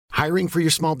Hiring for your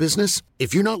small business?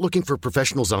 If you're not looking for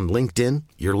professionals on LinkedIn,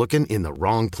 you're looking in the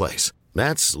wrong place.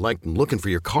 That's like looking for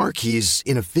your car keys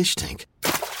in a fish tank.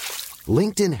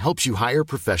 LinkedIn helps you hire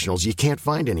professionals you can't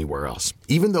find anywhere else,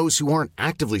 even those who aren't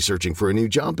actively searching for a new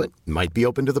job but might be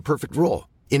open to the perfect role.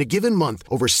 In a given month,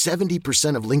 over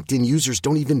 70% of LinkedIn users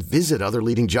don't even visit other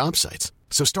leading job sites.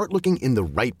 So start looking in the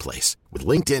right place. With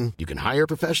LinkedIn, you can hire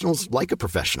professionals like a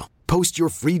professional. Post your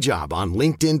free job on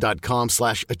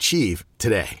linkedin.com/achieve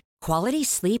today. Quality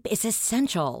sleep is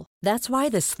essential. That's why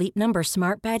the Sleep Number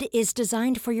Smart Bed is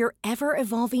designed for your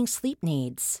ever-evolving sleep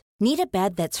needs. Need a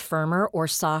bed that's firmer or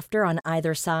softer on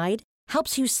either side?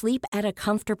 Helps you sleep at a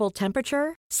comfortable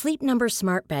temperature? Sleep Number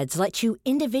Smart Beds let you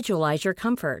individualize your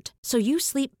comfort, so you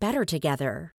sleep better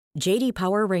together. J.D.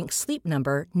 Power ranks Sleep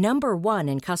Number number 1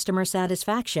 in customer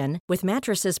satisfaction with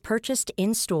mattresses purchased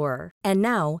in-store. And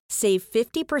now, save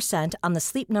 50% on the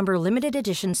Sleep Number Limited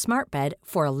Edition Smart Bed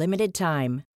for a limited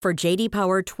time. For J.D.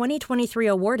 Power 2023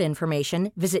 award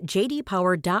information, visit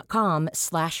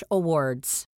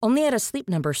jdpower.com/awards. Only at a Sleep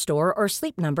Number store or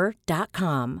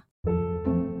sleepnumber.com.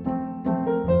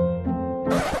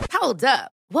 Hold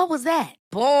up. What was that?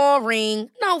 Boring.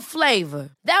 No flavor.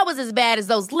 That was as bad as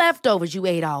those leftovers you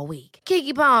ate all week.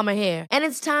 Keke Palmer here, and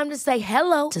it's time to say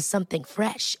hello to something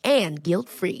fresh and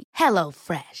guilt-free. Hello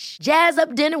Fresh. Jazz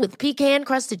up dinner with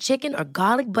pecan-crusted chicken or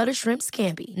garlic butter shrimp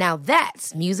scampi. Now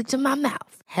that's music to my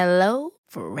mouth. Hello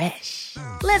Fresh.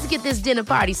 Let's get this dinner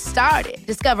party started.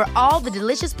 Discover all the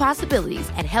delicious possibilities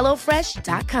at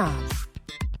hellofresh.com.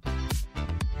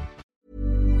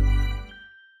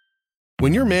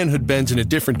 When your manhood bends in a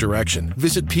different direction,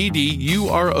 visit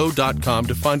PDURO.com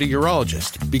to find a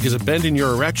urologist, because a bend in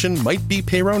your erection might be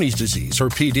Peyronie's disease, or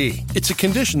PD. It's a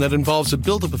condition that involves a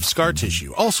buildup of scar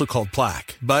tissue, also called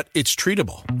plaque, but it's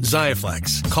treatable.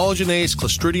 Xiaflex, collagenase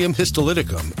Clostridium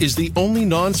histolyticum, is the only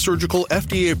non-surgical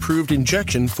FDA-approved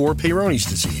injection for Peyronie's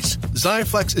disease.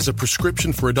 Xiaflex is a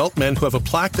prescription for adult men who have a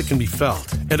plaque that can be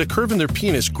felt and a curve in their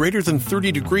penis greater than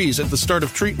 30 degrees at the start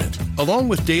of treatment. Along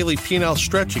with daily penile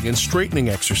stretching and straightening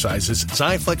exercises,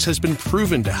 Xiaflex has been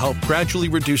proven to help gradually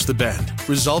reduce the bend.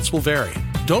 Results will vary.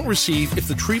 Don't receive if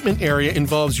the treatment area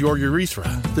involves your urethra,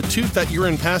 the tooth that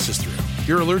urine passes through,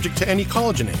 you're allergic to any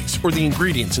collagenase, or the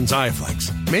ingredients in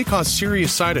Xiaflex. May cause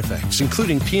serious side effects,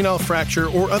 including penile fracture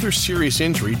or other serious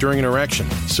injury during an erection,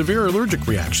 severe allergic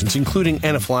reactions, including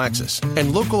anaphylaxis,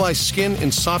 and localized skin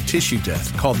and soft tissue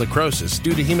death called necrosis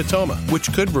due to hematoma,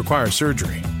 which could require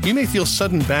surgery. You may feel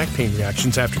sudden back pain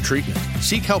reactions after treatment.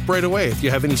 Seek help right away if you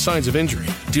have any signs of injury.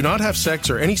 Do not have sex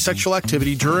or any sexual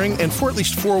activity during and for at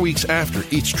least 4 weeks after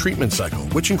each treatment cycle,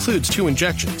 which includes 2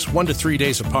 injections, 1 to 3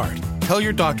 days apart. Tell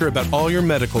your doctor about all your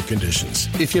medical conditions.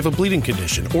 If you have a bleeding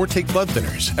condition or take blood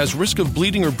thinners, as risk of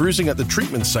bleeding or bruising at the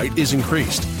treatment site is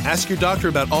increased. Ask your doctor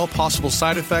about all possible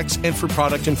side effects and for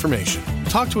product information.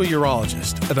 Talk to a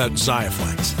urologist about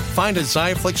Xiaflex. Find a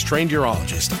Xiaflex-trained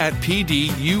urologist at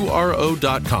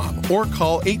pduro.com or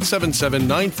call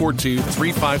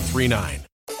 877-942-3539.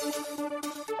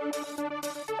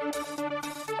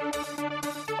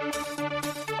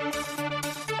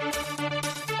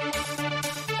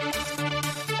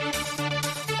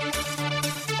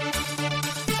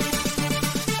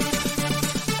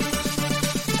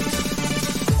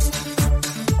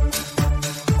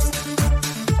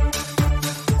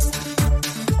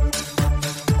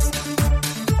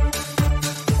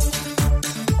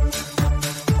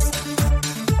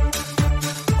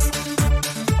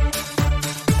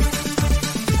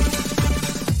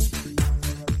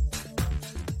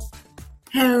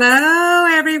 Hello,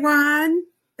 everyone.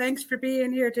 Thanks for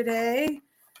being here today.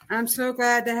 I'm so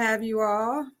glad to have you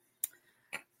all.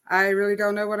 I really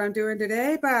don't know what I'm doing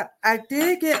today, but I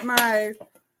did get my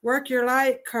Work Your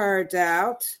Light cards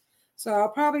out. So I'll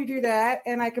probably do that,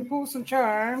 and I can pull some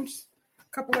charms, a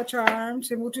couple of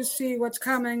charms, and we'll just see what's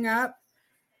coming up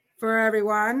for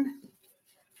everyone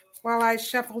while I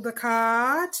shuffle the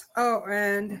cards. Oh,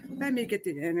 and let me get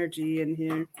the energy in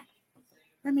here.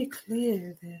 Let me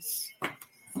clear this.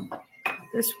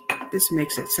 This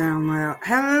makes it sound loud.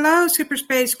 Hello, Super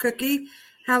Space Cookie.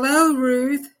 Hello,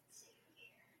 Ruth.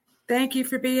 Thank you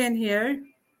for being here.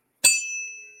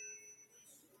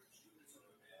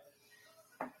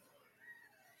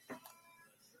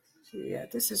 Yeah,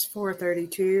 this is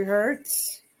 432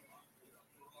 hertz.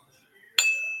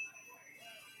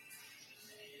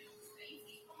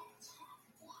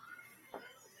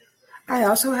 I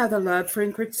also have the love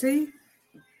frequency.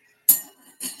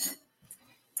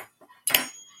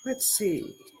 Let's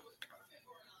see.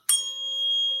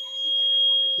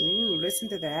 Ooh, listen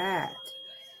to that.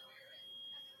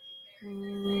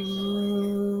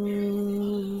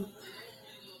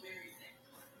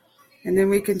 And then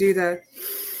we can do the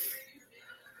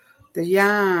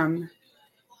yum.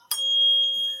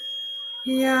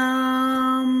 Yum.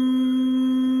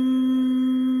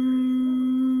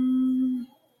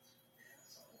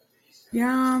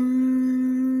 Yum.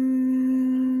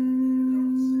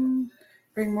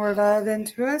 Bring more love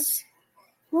into us.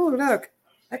 Oh, look.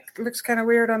 That looks kind of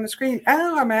weird on the screen.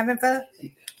 Oh, I'm having fun.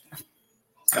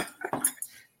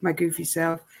 My goofy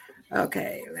self.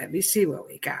 Okay, let me see what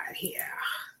we got here.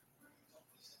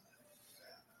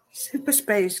 Super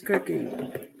Space Cookie.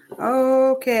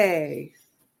 Okay.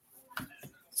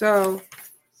 So,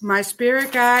 my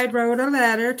spirit guide wrote a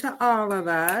letter to all of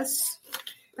us.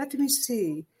 Let me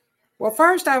see. Well,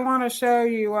 first I want to show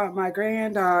you what my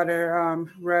granddaughter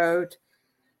wrote.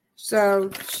 So,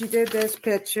 she did this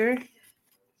picture.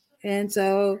 And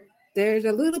so, there's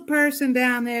a little person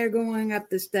down there going up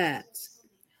the steps.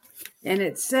 And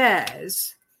it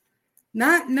says,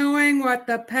 not knowing what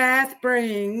the path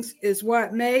brings is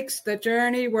what makes the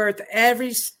journey worth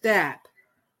every step.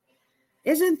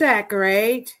 Isn't that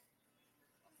great?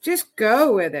 Just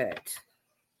go with it.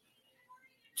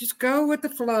 Just go with the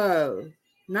flow.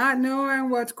 Not knowing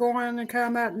what's going to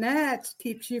come up next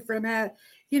keeps you from if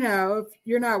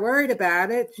you're not worried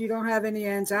about it, you don't have any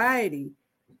anxiety.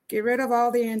 Get rid of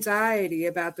all the anxiety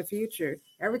about the future.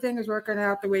 Everything is working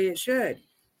out the way it should.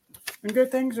 And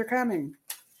good things are coming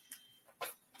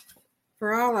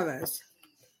for all of us.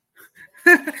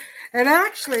 And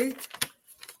actually,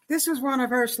 this was one of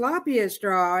her sloppiest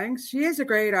drawings. She is a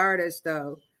great artist,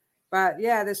 though. But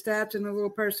yeah, the steps and the little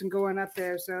person going up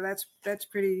there. So that's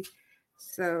pretty.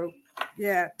 So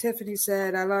yeah, Tiffany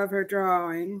said, I love her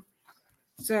drawing.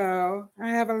 So I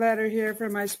have a letter here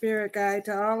from my spirit guide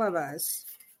to all of us.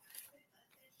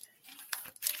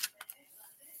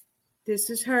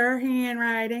 This is her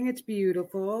handwriting. It's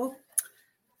beautiful.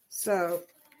 So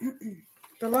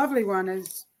the lovely one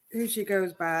is who she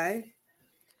goes by.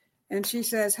 And she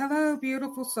says, hello,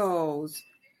 beautiful souls.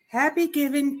 Happy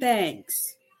giving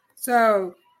thanks.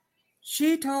 So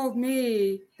she told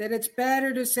me that it's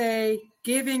better to say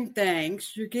giving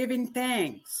thanks. You're giving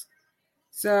thanks.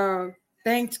 So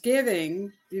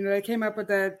Thanksgiving, they came up with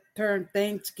the term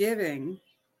Thanksgiving.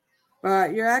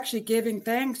 But you're actually giving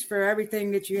thanks for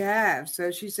everything that you have. So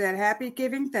she said, happy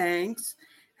giving thanks.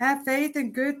 Have faith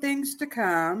in good things to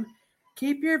come.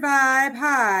 Keep your vibe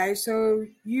high so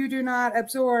you do not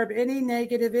absorb any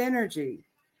negative energy.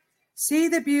 See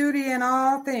the beauty in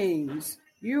all things.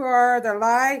 You are the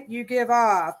light you give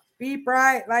off. Be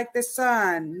bright like the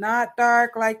sun, not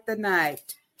dark like the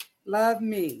night. Love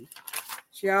me.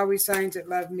 She always signs it,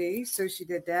 love me. So she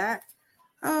did that.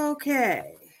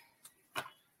 Okay.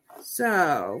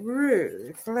 So,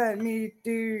 Ruth, let me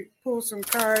pull some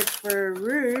cards for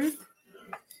Ruth.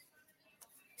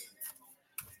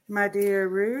 My dear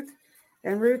Ruth.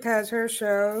 And Ruth has her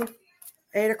show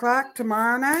 8 o'clock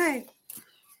tomorrow night.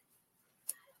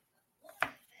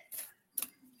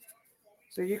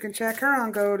 So you can check her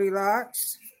on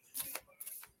Goldilocks.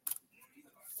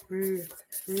 Ruth.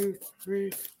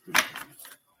 Let's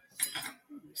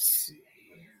see.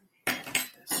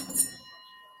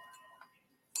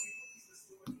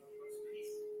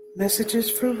 Messages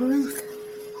for Ruth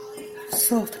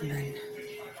Sultman.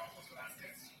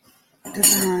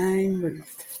 Divine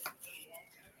Ruth.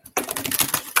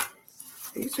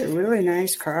 These are really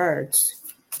nice cards.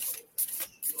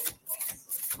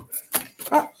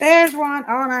 Oh, there's one.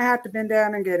 Oh, and I have to bend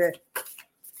down and get it.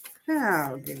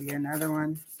 I'll give you another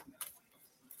one.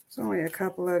 There's only a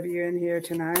couple of you in here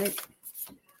tonight.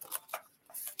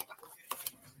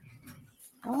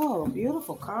 Oh,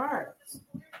 beautiful cards.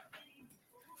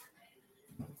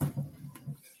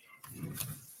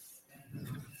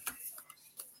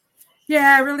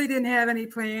 Yeah, I really didn't have any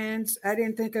plans. I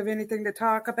didn't think of anything to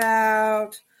talk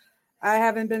about. I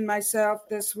haven't been myself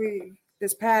this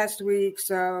past week,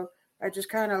 so I just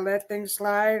kind of let things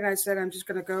slide, and I said I'm just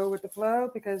going to go with the flow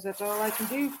because that's all I can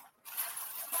do.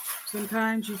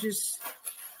 Sometimes you just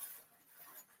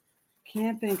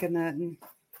can't think of nothing.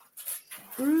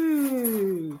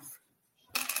 Ooh.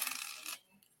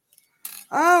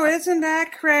 Oh, isn't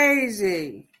that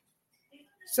crazy?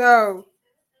 So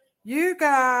you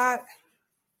got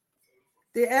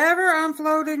the ever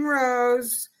unfolding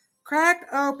rose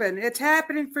cracked open. It's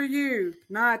happening for you,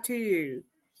 not to you.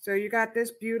 So you got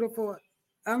this beautiful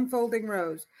unfolding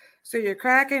rose. So you're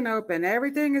cracking open.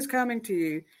 Everything is coming to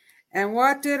you. And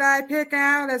what did I pick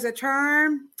out as a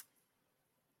charm?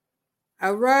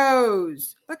 A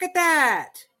rose. Look at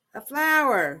that. A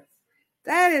flower.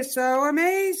 That is so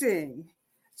amazing.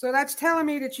 So that's telling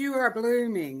me that you are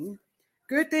blooming.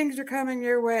 Good things are coming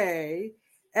your way.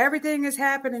 Everything is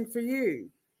happening for you.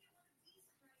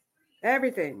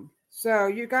 everything. So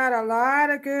you got a lot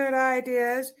of good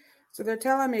ideas. So they're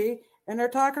telling me, and they're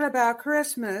talking about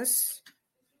Christmas.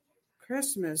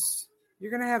 Christmas,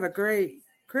 you're going to have a great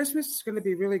Christmas is going to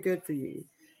be really good for you.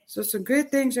 So some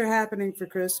good things are happening for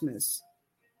Christmas.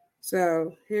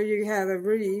 So here you have a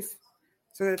wreath.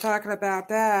 So they're talking about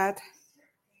that.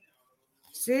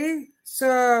 See?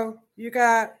 So you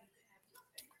got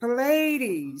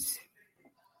Pleiades.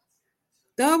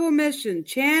 Double mission,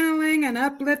 channeling and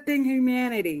uplifting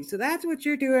humanity. So that's what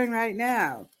you're doing right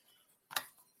now.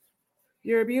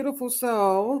 You're a beautiful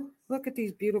soul. Look at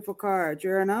these beautiful cards.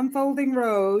 You're an unfolding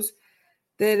rose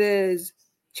that is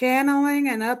channeling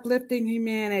and uplifting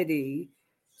humanity.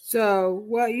 So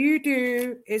what you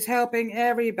do is helping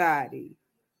everybody.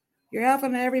 You're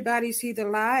helping everybody see the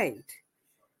light.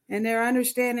 And they're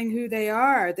understanding who they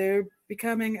are. They're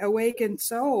becoming awakened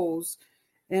souls.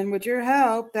 And with your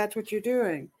help, that's what you're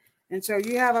doing. And so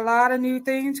you have a lot of new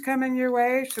things coming your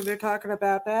way. So they're talking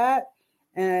about that.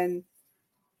 And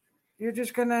you're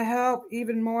just going to help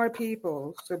even more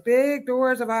people. So big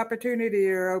doors of opportunity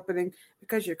are opening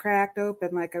because you're cracked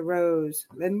open like a rose.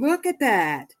 And look at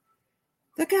that.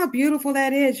 Look how beautiful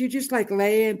that is. You're just like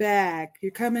laying back.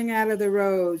 You're coming out of the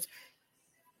rose.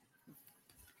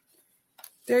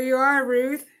 There you are,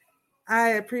 Ruth. I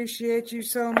appreciate you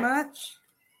so much.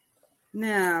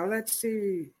 Now, let's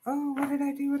see. Oh, what did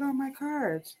I do with all my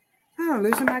cards? Oh,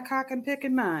 losing my cock and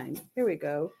picking mine. Here we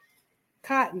go.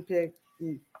 Cotton pick.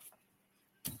 I'm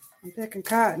picking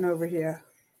cotton over here.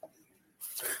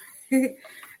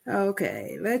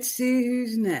 Okay, let's see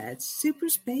who's next. Super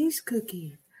Space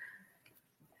Cookie.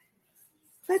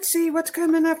 Let's see what's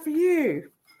coming up for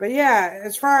you. But yeah,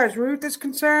 as far as Ruth is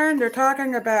concerned,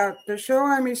 they're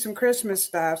showing me some Christmas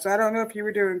stuff. So I don't know if you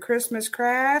were doing Christmas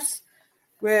crafts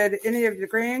with any of your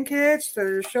grandkids. So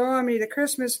they're showing me the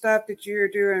Christmas stuff that you're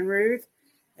doing, Ruth.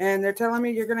 And they're telling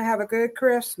me you're going to have a good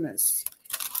Christmas.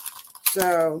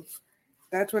 So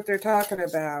that's what they're talking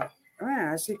about. Oh,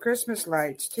 yeah, I see Christmas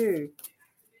lights too.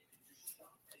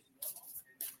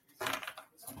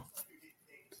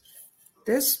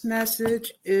 This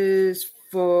message is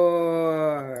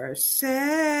for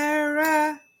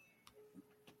Sarah.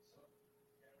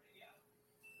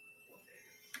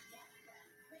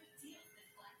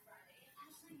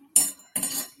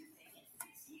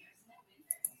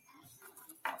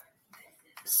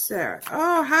 Sarah.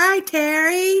 Oh, hi,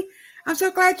 Terry. I'm so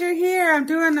glad you're here. I'm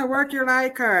doing the Work Your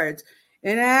Light cards.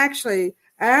 And actually,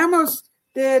 I almost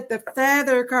did the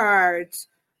feather cards.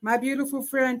 My beautiful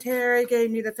friend Terry gave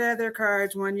me the feather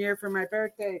cards one year for my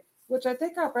birthday, which I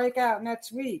think I'll break out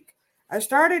next week. I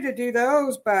started to do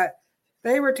those, but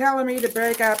they were telling me to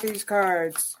break out these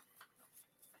cards.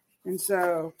 And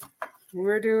so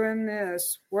we're doing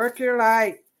this Work Your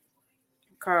Light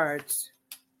cards.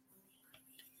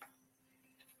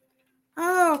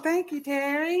 Oh, thank you,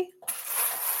 Terry.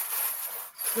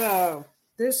 So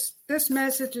this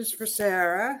message is for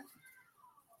Sarah.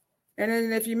 And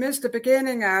then if you missed the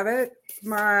beginning of it,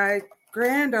 my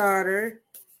granddaughter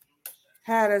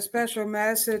had a special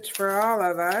message for all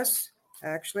of us.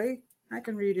 Actually, I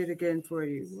can read it again for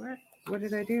you. What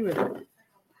did I do with it?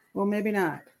 Well, maybe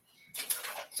not.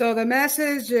 So the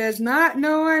message is, not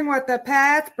knowing what the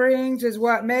path brings is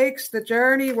what makes the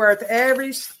journey worth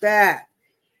every step.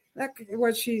 Look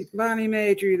what Lonnie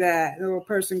Mae drew that little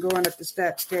person going up the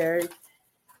steps, Terry.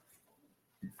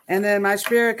 And then my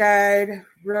spirit guide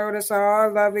wrote us all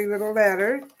a lovely little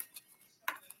letter.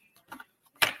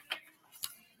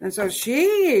 And so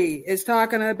she is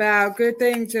talking about good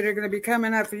things that are going to be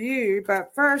coming up for you.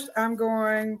 But first, I'm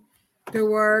going to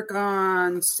work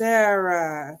on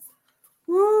Sarah.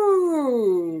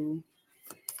 Woo!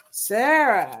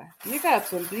 Sarah, you got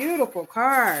some beautiful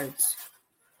cards.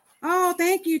 Oh,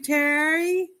 thank you,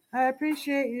 Terry. I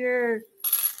appreciate your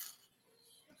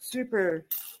super.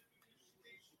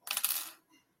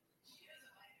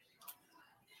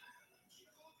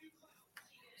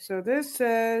 So this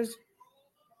says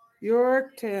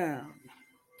Yorktown.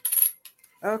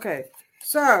 Okay,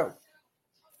 so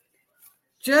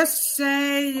just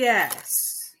say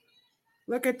yes.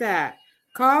 Look at that.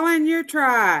 Call in your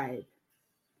tribe.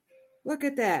 Look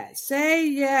at that. Say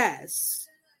yes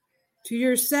to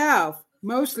yourself.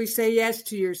 Mostly say yes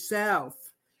to yourself.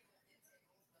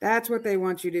 That's what they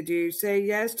want you to do. Say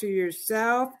yes to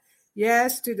yourself.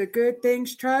 Yes to the good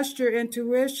things. Trust your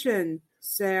intuition,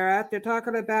 Sarah. They're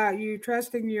talking about you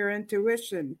trusting your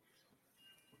intuition.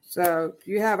 So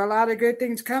you have a lot of good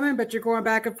things coming, but you're going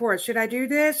back and forth. Should I do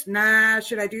this? Nah.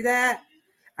 Should I do that?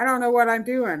 I don't know what I'm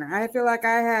doing. I feel like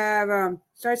I have,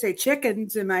 sorry to say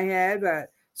chickens in my head,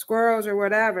 but squirrels or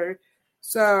whatever.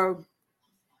 So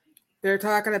They're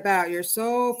talking about your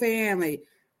soul family.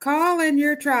 Call in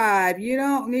your tribe. You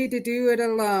don't need to do it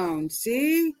alone.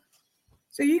 See?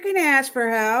 So you can ask for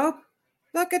help.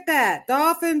 Look at that.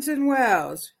 Dolphins and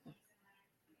whales.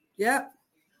 Yep.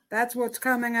 That's what's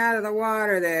coming out of the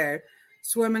water there,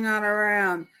 swimming on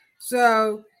around.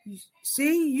 So,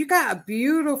 see, you got a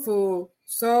beautiful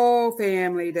soul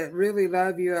family that really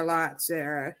love you a lot,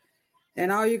 Sarah.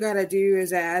 And all you got to do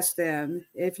is ask them.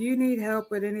 If you need help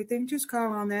with anything, just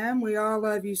call on them. We all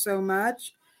love you so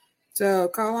much. So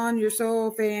call on your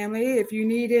soul family. If you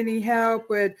need any help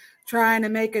with trying to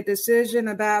make a decision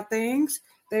about things,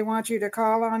 they want you to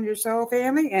call on your soul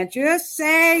family and just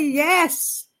say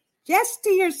yes. Yes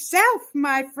to yourself,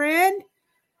 my friend.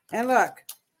 And look,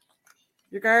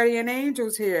 your guardian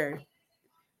angel's here.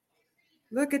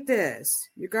 Look at this.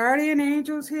 Your guardian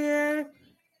angel's here.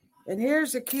 And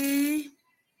here's the key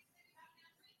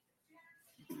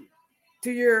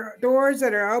to your doors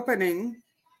that are opening.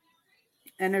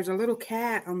 And there's a little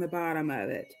cat on the bottom of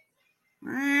it.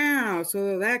 Wow.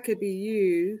 So that could be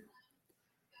you.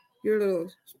 You're a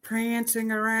little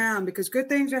prancing around because good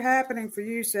things are happening for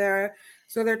you, Sarah.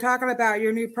 So they're talking about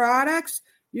your new products.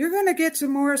 You're going to get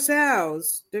some more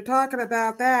sales. They're talking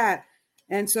about that.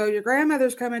 And so your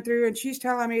grandmother's coming through and she's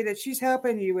telling me that she's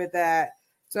helping you with that.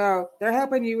 So they're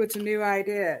helping you with some new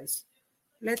ideas.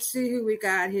 Let's see who we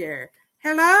got here.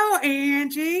 Hello,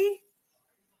 Angie.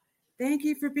 Thank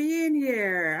you for being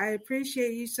here. I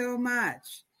appreciate you so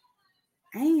much.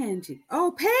 Angie.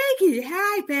 Oh, Peggy.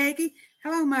 Hi, Peggy.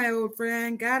 Hello, my old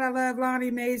friend. Gotta love Lonnie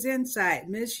Mae's insight.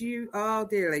 Miss you all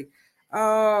dearly.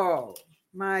 Oh,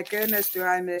 my goodness, do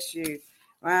I miss you.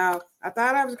 Wow. I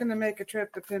thought I was going to make a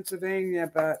trip to Pennsylvania,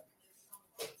 but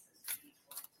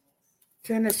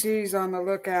Tennessee's on the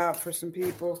lookout for some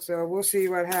people, so we'll see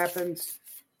what happens.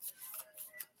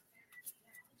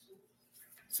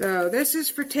 So this is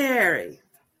for Terry.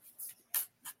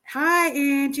 Hi,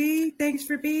 Angie. Thanks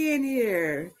for being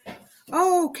here.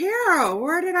 Oh, Carol,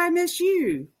 where did I miss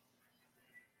you?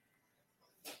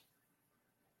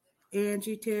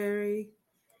 Angie, Terry.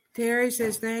 Terry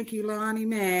says, thank you, Lonnie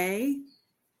Mae.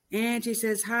 Angie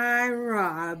says, hi,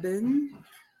 Robin.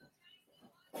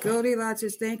 Goldilocks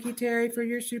says, thank you, Terry, for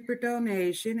your super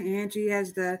donation. Angie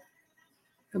has the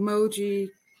emoji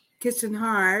kissing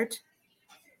heart.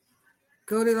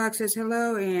 Goldilocks says,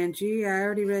 hello, Angie. I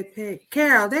already read Peg.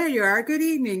 Carol, there you are. Good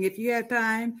evening. If you have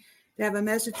time to have a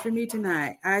message for me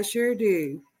tonight, I sure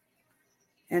do.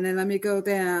 And then let me go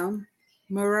down.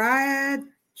 Mariah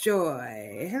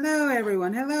Joy. Hello,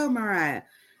 everyone. Hello, Mariah.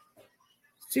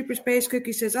 Super Space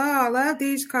Cookie says, oh, I love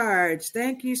these cards.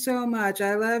 Thank you so much.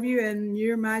 I love you, and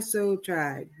you're my soul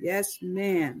tribe. Yes,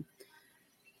 ma'am.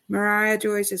 Mariah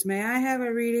Joy says, may I have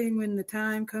a reading when the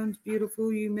time comes?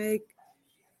 Beautiful, you make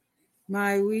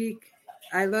my week.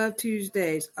 I love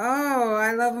Tuesdays. Oh,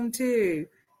 I love them too.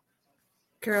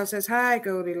 Carol says, hi,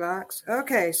 Goldilocks.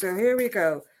 Okay, so here we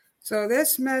go. So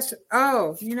this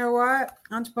oh, you know what?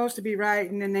 I'm supposed to be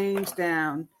writing the names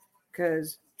down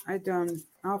because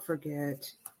I'll forget.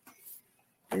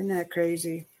 Isn't that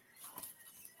crazy?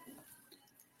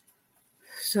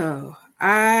 So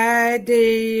I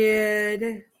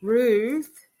did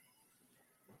Ruth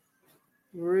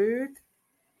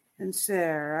and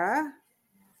Sarah.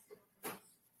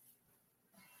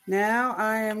 Now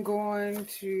I am going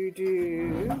to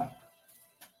do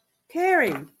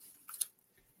Terry.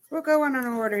 We'll go in an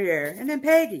order here. And then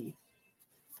Peggy.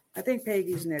 I think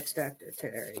Peggy's next after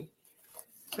Terry.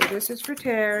 So this is for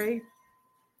Terry.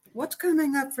 What's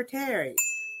coming up for Terry?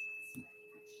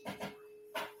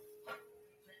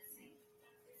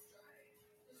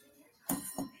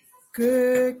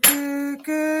 Good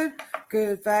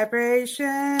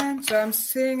vibration. So I'm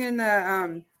singing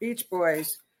the Beach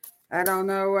Boys. I don't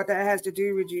know what that has to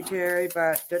do with you, Terry,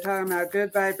 but they're talking about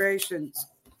good vibrations.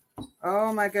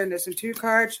 Oh, my goodness. And 2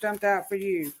 cards dumped out for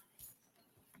you.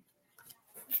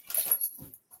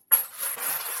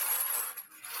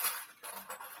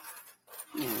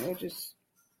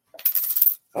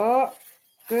 Oh,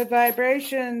 good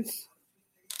vibrations.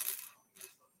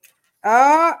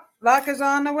 Oh, luck is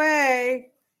on the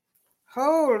way.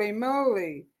 Holy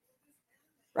moly.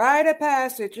 Rite of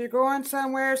passage. You're going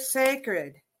somewhere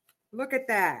sacred. Look at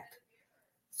that.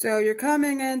 So you're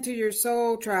coming into your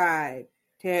soul tribe,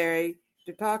 Terry.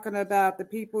 You're talking about the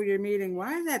people you're meeting.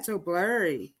 Why is that so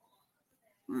blurry?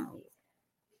 Oh.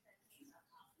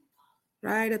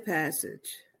 Rite of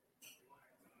passage.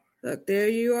 Look, there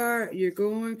you are. You're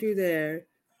going through there.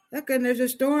 Look, and there's a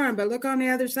storm, but look on the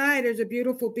other side. There's a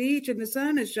beautiful beach and the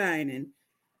sun is shining.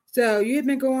 So you've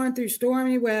been going through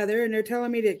stormy weather, and they're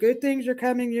telling me that good things are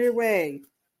coming your way.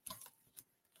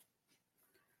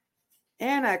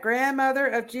 Anna, grandmother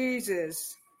of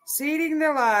Jesus, seeding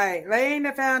the light, laying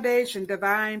the foundation,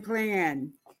 divine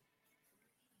plan.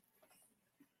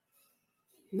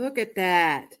 Look at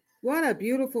that. What a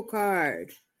beautiful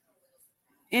card.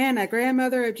 Anna,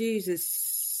 grandmother of Jesus,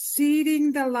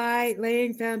 seeding the light,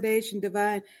 laying foundation,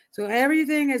 divine. So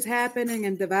everything is happening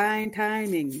in divine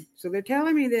timing. So they're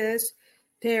telling me this,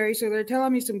 Terry. So they're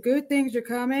telling me some good things are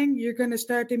coming. You're going to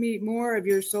start to meet more of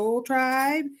your soul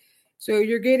tribe. So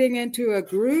you're getting into a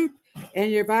group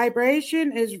and your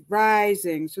vibration is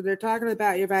rising. So they're talking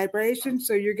about your vibration.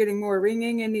 So you're getting more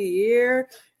ringing in the ear.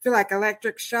 Feel like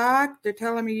electric shock. They're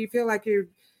telling me you feel like you're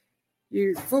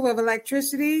full of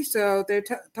electricity. So they're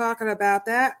talking about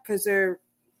that because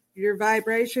your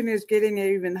vibration is getting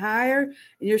even higher. And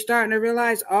you're starting to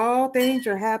realize all things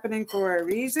are happening for a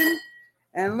reason.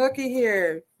 And looky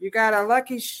here, you got a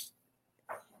lucky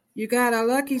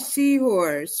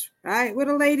seahorse, right? With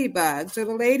a ladybug. So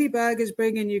the ladybug is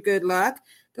bringing you good luck.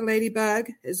 The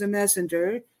ladybug is a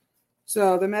messenger.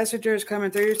 So the messenger is coming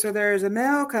through. So there's a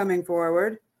male coming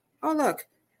forward. Oh, look.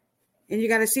 And you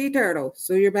got a sea turtle.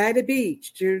 So you're by the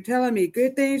beach. You're telling me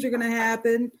good things are going to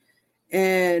happen.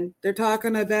 And they're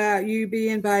talking about you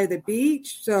being by the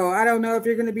beach. So I don't know if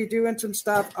you're going to be doing some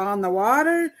stuff on the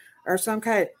water or some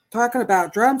kind of talking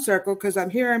about drum circle because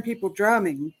I'm hearing people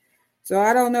drumming. So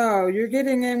I don't know. You're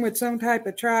getting in with some type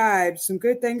of tribe. Some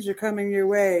good things are coming your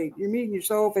way. You're meeting your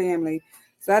soul family.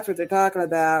 So that's what they're talking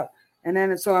about. And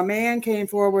then so a man came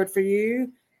forward for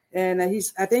you. And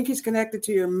I think he's connected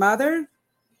to your mother.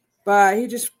 But he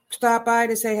just stopped by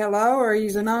to say hello, or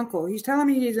he's an uncle. He's telling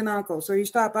me he's an uncle. So he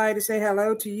stopped by to say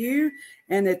hello to you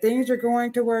and that things are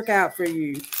going to work out for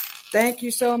you. Thank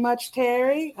you so much,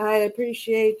 Terry. I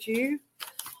appreciate you.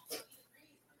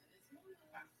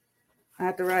 I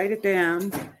have to write it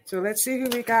down. So let's see who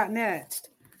we got next.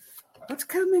 What's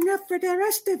coming up for the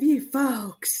rest of you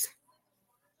folks?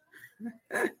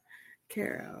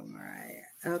 Carol, Mariah.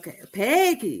 Okay,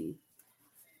 Peggy.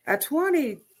 A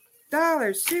 $20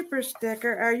 super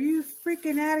sticker. Are you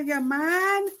freaking out of your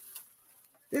mind?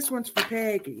 This one's for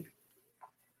Peggy.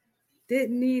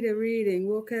 Didn't need a reading.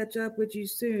 We'll catch up with you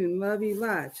soon. Love you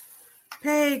lots.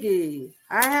 Peggy,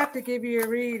 I have to give you a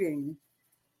reading.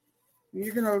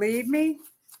 You're going to leave me?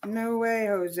 No way,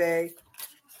 Jose.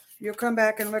 You'll come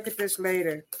back and look at this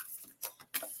later.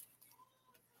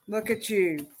 Look at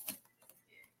you.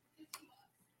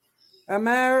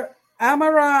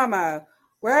 Amarama,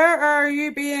 where are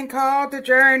you being called to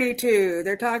journey to?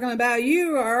 They're talking about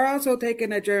you are also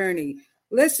taking a journey.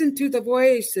 Listen to the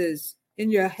voices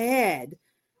in your head.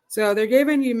 So they're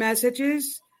giving you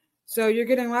messages. So you're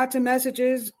getting lots of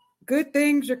messages. Good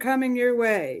things are coming your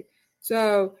way.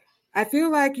 So I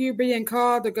feel like you're being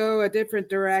called to go a different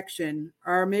direction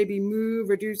or maybe move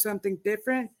or do something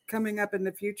different coming up in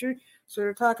the future. So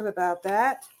they're talking about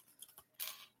that.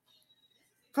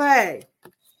 Play.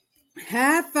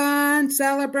 Have fun,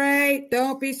 celebrate,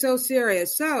 don't be so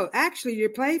serious. So actually your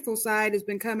playful side has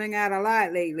been coming out a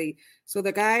lot lately. So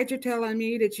the guides are telling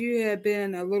me that you have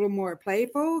been a little more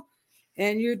playful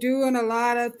and you're doing a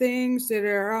lot of things that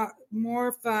are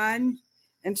more fun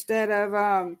instead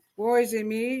of boys and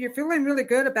me. You're feeling really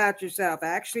good about yourself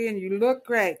actually, and you look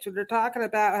great. So they're talking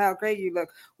about how great you look.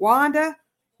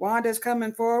 Wanda's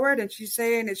coming forward and she's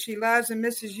saying that she loves and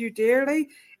misses you dearly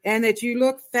and that you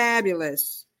look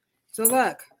fabulous. So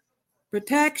look,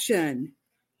 protection,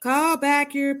 call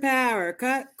back your power,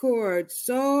 cut cords,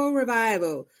 soul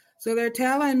revival. So they're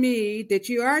telling me that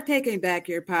you are taking back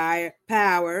your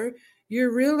power.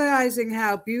 You're realizing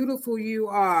how beautiful you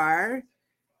are.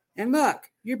 And look,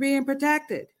 you're being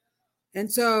protected. And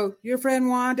so your friend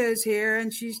Wanda is here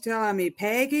and she's telling me,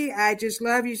 Peggy, I just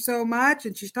love you so much.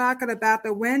 And she's talking about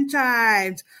the wind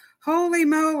chimes. Holy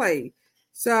moly.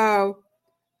 So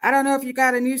I don't know if you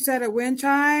got a new set of wind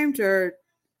chimes or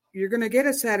you're going to get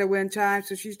a set of wind chimes.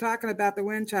 So she's talking about the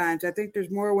wind chimes. I think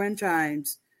there's more wind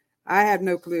chimes. I have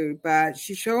no clue, but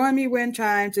she's showing me wind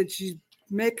chimes and she's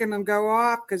making them go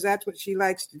off because that's what she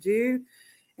likes to do.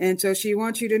 And so she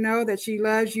wants you to know that she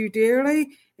loves you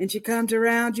dearly and she comes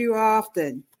around you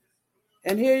often.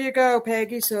 And here you go,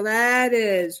 Peggy. So that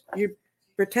is your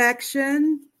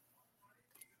protection.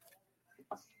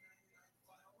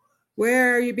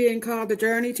 Where are you being called to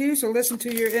journey to? So listen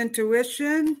to your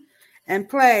intuition and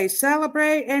play,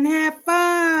 celebrate, and have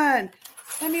fun.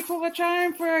 Let me pull a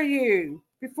charm for you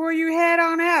before you head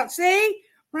on out. See?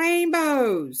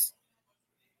 Rainbows.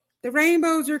 The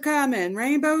rainbows are coming.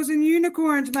 Rainbows and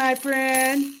unicorns, my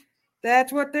friend.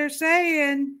 That's what they're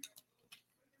saying.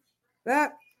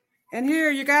 And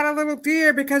here, you got a little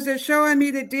deer because they're showing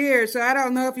me the deer. So I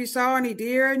don't know if you saw any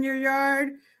deer in your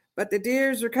yard, but the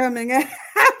deers are coming out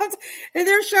and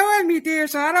they're showing me deer.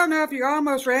 So I don't know if you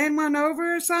almost ran one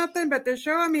over or something, but they're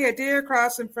showing me a deer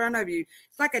cross in front of you.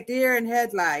 It's like a deer in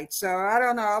headlights. So I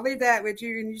don't know. I'll leave that with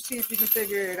you and you see if you can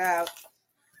figure it out.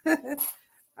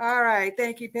 All right.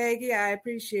 Thank you, Peggy. I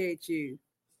appreciate you.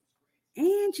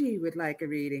 Angie would like a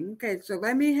reading. Okay, so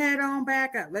let me head on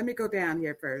back up. Let me go down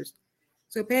here first.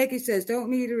 So Peggy says, don't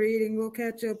need a reading. We'll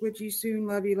catch up with you soon.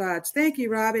 Love you lots. Thank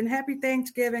you, Robin. Happy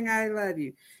Thanksgiving. I love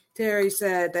you. Terry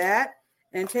said that.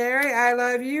 And Terry, I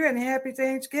love you and happy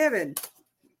Thanksgiving.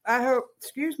 I hope,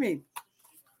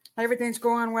 everything's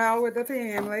going well with the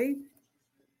family.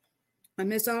 I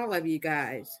miss all of you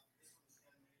guys.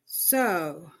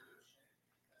 So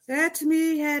that's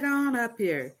me. Head on up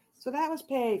here. So that was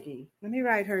Peggy. Let me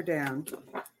write her down.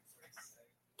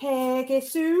 Peggy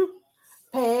Sue.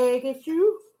 Peggy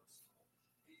Sue.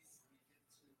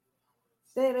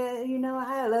 Baby, you know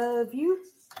I love you.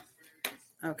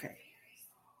 Okay.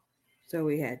 So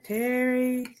we had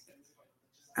Terry.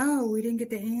 Oh, we didn't get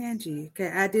to Angie. Okay,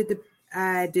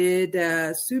 I did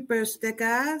super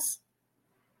stickers.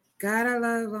 Gotta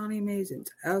love Lonnie Masons.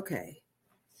 Okay.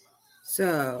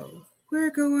 So we're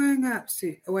going up.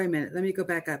 Oh, wait a minute. Let me go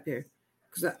back up here.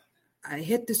 Because I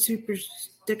hit the super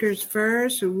stickers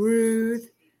first. Ruth,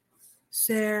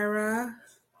 Sarah.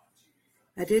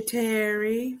 I did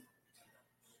Terry.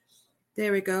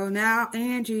 There we go. Now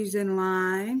Angie's in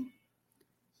line.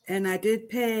 And I did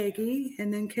Peggy.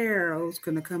 And then Carol's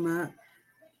going to come up.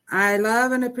 I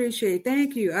love and appreciate.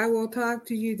 Thank you. I will talk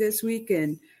to you this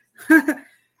weekend.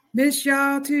 Miss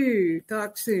y'all too.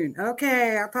 Talk soon.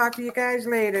 Okay. I'll talk to you guys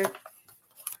later.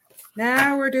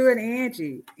 Now we're doing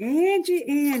Angie.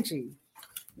 Angie.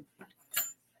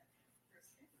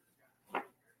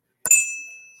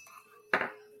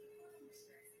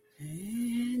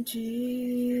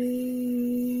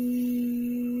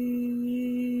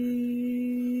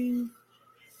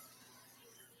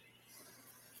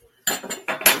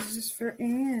 This is for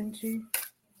Angie.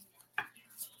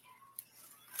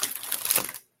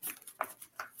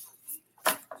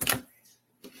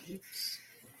 Oops.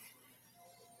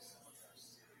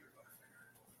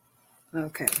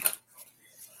 Okay.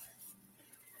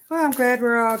 Well, I'm glad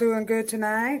we're all doing good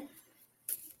tonight.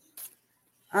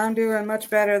 I'm doing much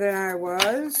better than I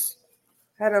was.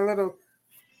 Had a little,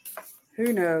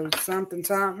 who knows, something.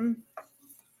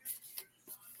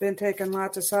 Been taking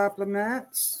lots of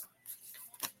supplements.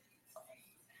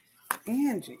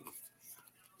 Angie.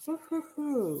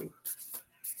 Woo-hoo-hoo.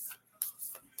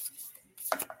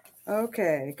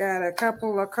 Okay, got a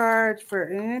couple of cards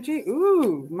for Angie.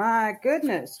 Ooh, my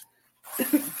goodness.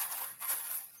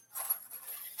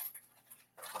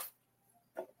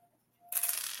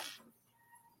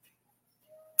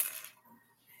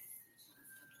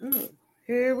 Ooh,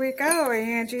 here we go,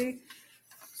 Angie.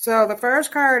 So the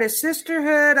first card is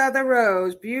Sisterhood of the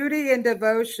Rose, Beauty and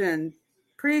Devotion,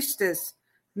 Priestess,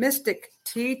 Mystic,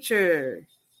 Teacher.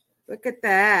 Look at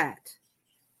that.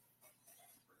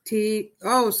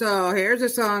 So here's a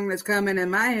song that's coming in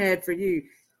my head for you.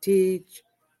 Teach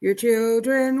your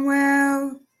children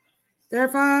well. Their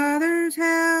father's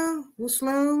hell will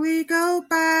slowly go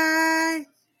by.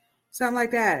 Something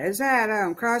like that. Is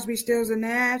that Crosby, Stills, and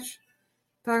Nash?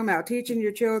 Talking about teaching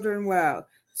your children well.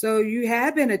 So you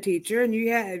have been a teacher, and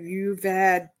you've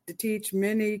had to teach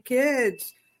many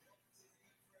kids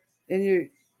in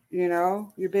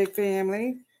your big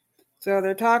family. So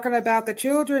they're talking about the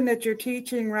children that you're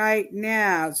teaching right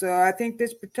now. So I think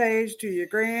this pertains to your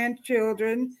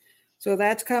grandchildren. So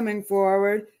that's coming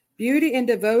forward. Beauty and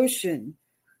devotion.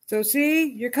 So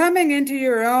see, you're coming into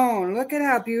your own. Look at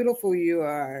how beautiful you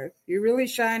are. You're really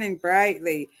shining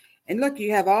brightly. And look,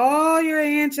 you have all your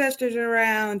ancestors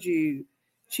around you,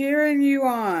 cheering you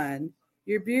on.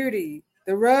 Your beauty.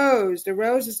 The rose. The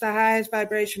rose is the highest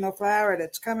vibrational flower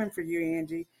that's coming for you,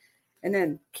 Angie. And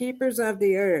then keepers of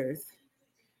the earth.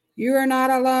 You are not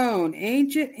alone.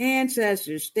 Ancient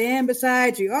ancestors stand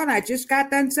beside you. Oh, and I just got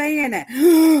done saying that.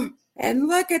 And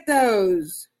look at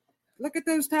those. Look at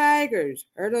those tigers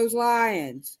or those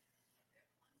lions.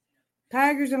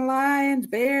 Tigers and lions,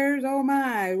 bears, oh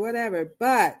my, whatever.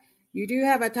 But you do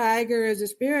have a tiger as a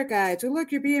spirit guide. So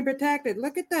look, you're being protected.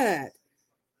 Look at that.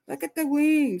 Look at the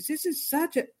wings. This is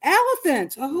such an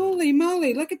elephant. Oh, holy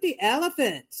moly. Look at the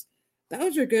elephants.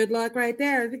 Those are good luck right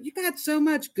there. You got so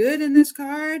much good in this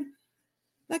card.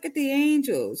 Look at the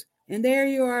angels. And there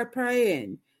you are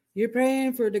praying. You're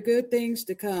praying for the good things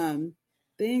to come.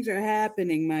 Things are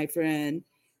happening, my friend.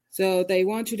 So they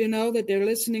want you to know that they're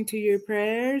listening to your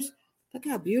prayers. Look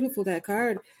how beautiful that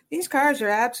card. These cards are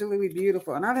absolutely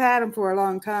beautiful. And I've had them for a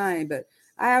long time, but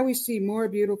I always see more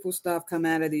beautiful stuff come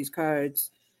out of these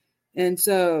cards. And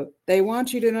so they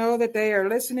want you to know that they are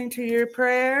listening to your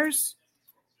prayers.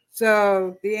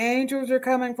 So the angels are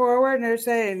coming forward and they're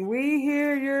saying, we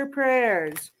hear your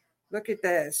prayers. Look at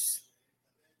this.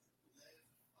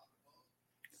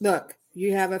 Look,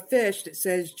 you have a fish that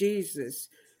says Jesus.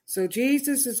 So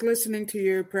Jesus is listening to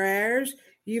your prayers.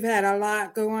 You've had a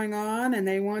lot going on, and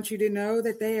they want you to know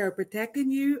that they are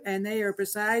protecting you and they are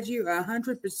beside you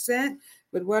 100%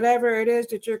 with whatever it is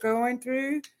that you're going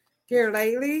through here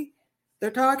lately.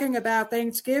 They're talking about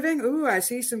Thanksgiving. Ooh, I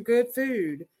see some good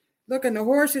food. Look, and the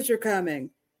horses are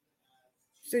coming.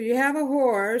 So you have a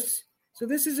horse. So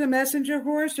this is a messenger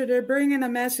horse, or they're bringing a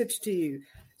message to you.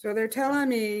 So they're telling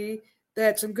me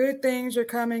that some good things are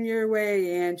coming your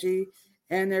way, Angie.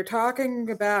 And they're talking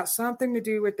about something to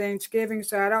do with Thanksgiving.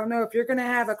 So I don't know if you're going to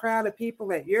have a crowd of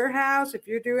people at your house if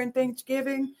you're doing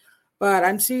Thanksgiving, but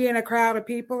I'm seeing a crowd of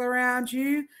people around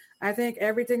you. I think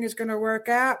everything is going to work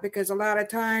out, because a lot of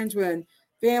times when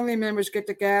family members get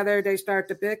together, they start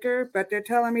to bicker, but they're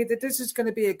telling me that this is going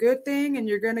to be a good thing and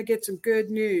you're going to get some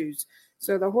good news.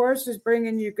 So the horse is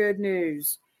bringing you good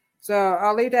news. So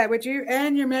I'll leave that with you,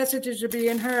 and your messages are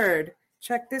being heard.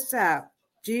 Check this out.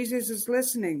 Jesus is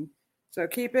listening. So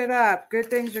keep it up. Good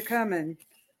things are coming.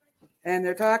 And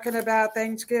they're talking about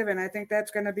Thanksgiving. I think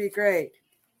that's going to be great.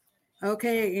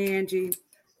 Okay, Angie.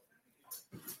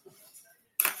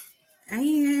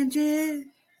 Hey, Angie.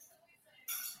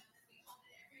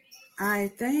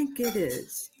 I think it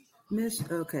is.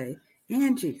 Okay.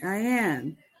 Angie, I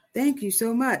am. Thank you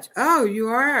so much. Oh, you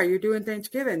are. You're doing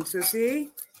Thanksgiving. So see?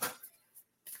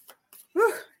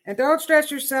 Whew. And don't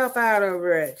stress yourself out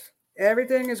over it.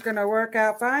 Everything is going to work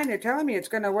out fine. They're telling me it's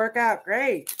going to work out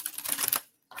great.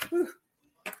 Whew.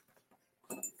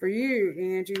 For you,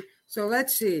 Angie. So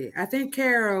let's see. I think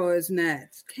Carol is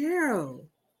next. Carol.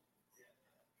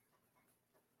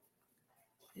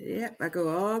 Yep, I go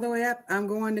all the way up. I'm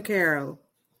going to Carol.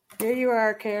 Here you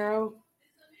are, Carol.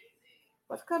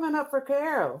 What's coming up for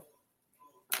Carol?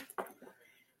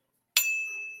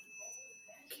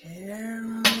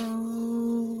 Carol.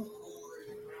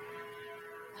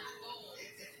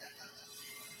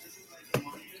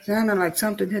 Sounded like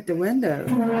something hit the window.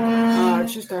 Oh,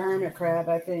 it's just a hermit crab,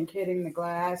 I think, hitting the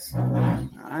glass.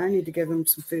 I need to give him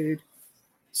some food.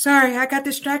 Sorry, I got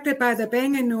distracted by the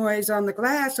banging noise on the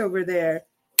glass over there.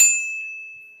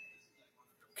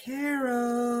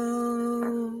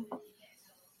 Carol.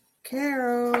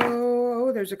 Carol.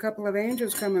 Oh, there's a couple of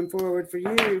angels coming forward for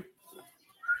you.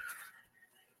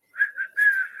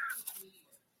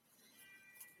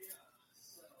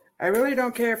 I really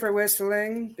don't care for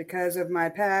whistling because of my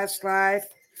past life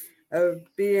of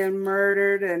being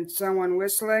murdered and someone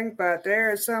whistling, but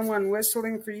there is someone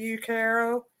whistling for you,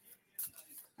 Carol.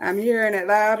 I'm hearing it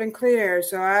loud and clear,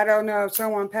 so I don't know if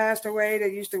someone passed away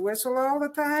that used to whistle all the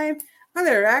time. Oh,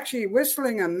 they're actually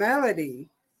whistling a melody.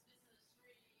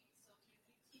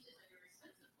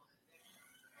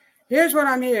 Here's what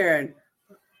I'm hearing.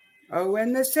 Oh,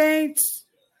 when the saints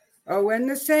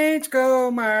go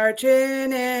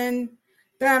marching in,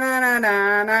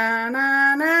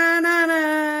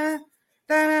 da-na-na-na-na-na-na-na,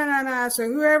 da-na-na-na.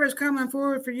 So whoever's coming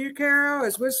forward for you, Carol,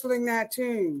 is whistling that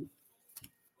tune.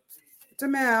 It's a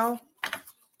Mel.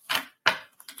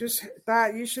 Just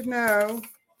thought you should know.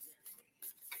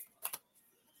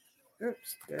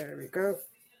 Oops, there we go.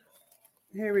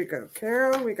 Here we go.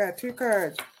 Carol, we got 2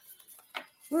 cards.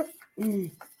 Whoop.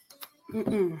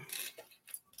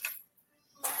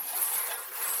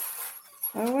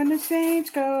 Oh, when the saints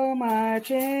go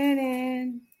marching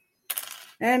in.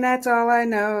 And that's all I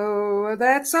know of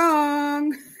that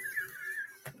song.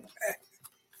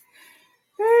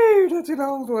 Hey, that's an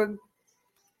old one.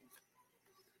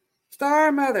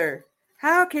 Star Mother,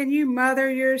 how can you mother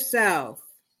yourself?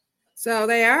 So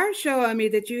they are showing me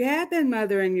that you have been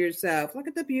mothering yourself. Look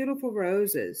at the beautiful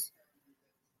roses.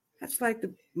 That's like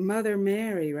the Mother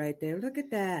Mary right there. Look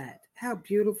at that. How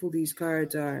beautiful these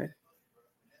cards are.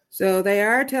 So they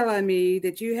are telling me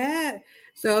that you had.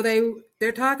 So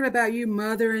they're talking about you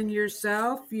mothering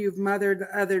yourself. You've mothered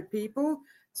other people.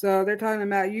 So they're talking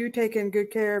about you taking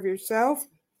good care of yourself.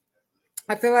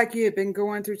 I feel like you have been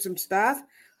going through some stuff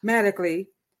medically.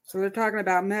 So they're talking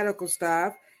about medical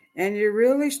stuff. And you're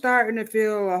really starting to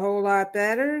feel a whole lot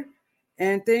better.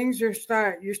 And things you're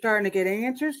starting to get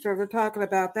answers. So they're talking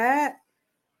about that.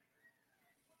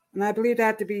 And I believe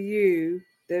that to be you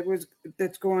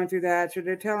that's going through that. So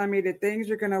they're telling me that things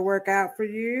are going to work out for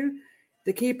you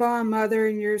to keep on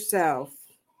mothering yourself.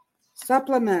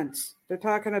 Supplements. They're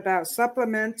talking about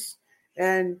supplements,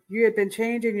 and you have been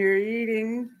changing your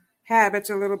eating habits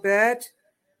a little bit.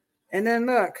 And then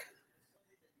look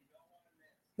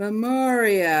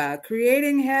Lemuria,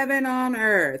 creating heaven on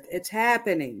earth. It's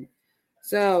happening.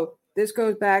 So this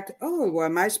goes back to,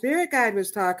 what my spirit guide was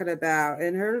talking about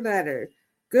in her letter.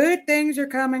 Good things are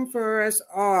coming for us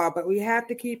all, but we have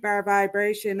to keep our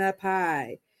vibration up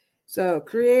high. So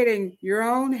creating your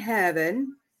own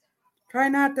heaven. Try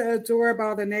not to absorb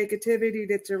all the negativity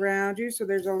that's around you. So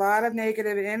there's a lot of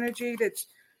negative energy that's,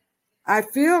 I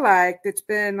feel like, that's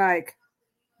been like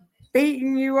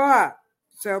beating you up.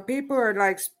 So people are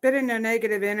like spitting their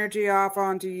negative energy off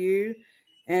onto you.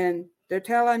 And they're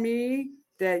telling me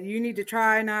that you need to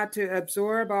try not to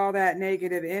absorb all that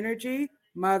negative energy.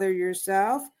 Mother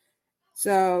yourself.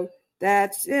 So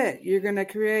that's it. You're going to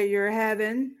create your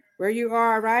heaven where you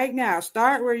are right now.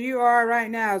 Start where you are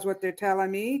right now is what they're telling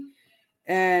me.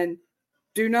 And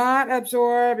do not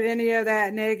absorb any of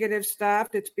that negative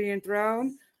stuff that's being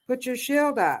thrown. Put your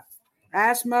shield up.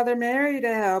 Ask Mother Mary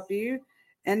to help you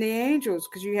and the angels,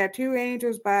 because you have 2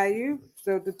 angels by you.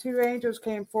 So the 2 angels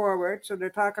came forward. So they're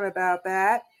talking about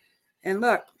that. And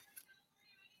look,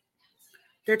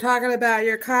 they're talking about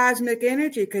your cosmic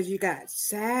energy because you got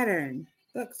Saturn.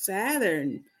 Look,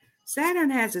 Saturn. Saturn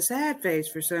has a sad face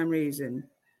for some reason.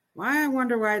 I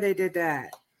wonder why they did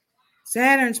that.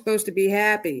 Saturn's supposed to be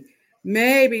happy.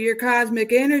 Maybe your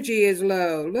cosmic energy is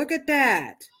low. Look at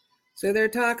that. So they're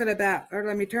talking about, or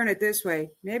let me turn it this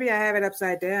way. Maybe I have it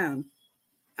upside down.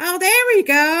 Oh, there we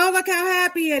go. Look how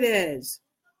happy it is.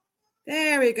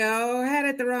 There we go. I had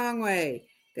it the wrong way.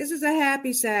 This is a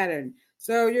happy Saturn.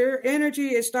 So your energy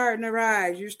is starting to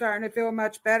rise. You're starting to feel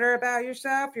much better about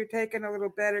yourself. You're taking a little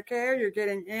better care. You're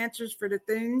getting answers for the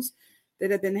things that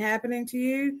have been happening to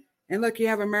you. And look, you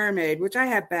have a mermaid, which I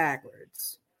have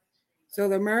backwards. So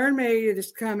the mermaid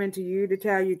is coming to you to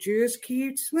tell you, just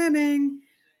keep swimming.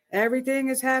 Everything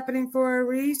is happening for a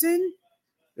reason.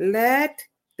 Let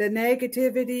the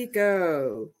negativity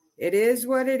go. It is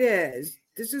what it is.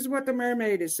 This is what the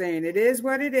mermaid is saying. It is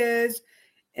what it is.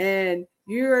 And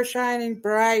you are shining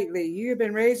brightly. You've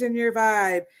been raising your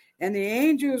vibe. And the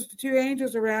angels, the 2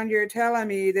 angels around you are telling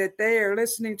me that they are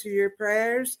listening to your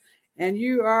prayers. And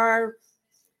you are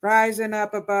rising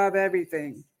up above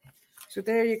everything. So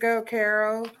there you go,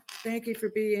 Carol. Thank you for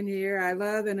being here. I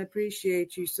love and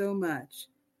appreciate you so much.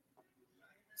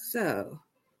 So,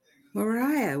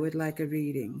 Mariah would like a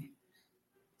reading.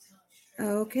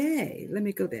 Okay, let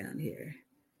me go down here.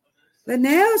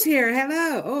 Linnell's here.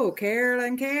 Hello. Oh, Carol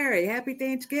and Carrie. Happy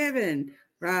Thanksgiving,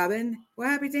 Robin. Well,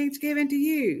 happy Thanksgiving to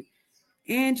you.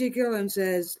 Angie Gillum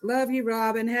says, love you,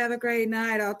 Robin. Have a great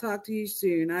night. I'll talk to you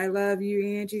soon. I love you,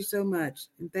 Angie, so much.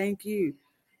 And thank you.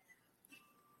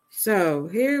 So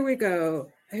here we go.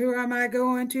 Who am I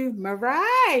going to?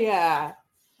 Mariah.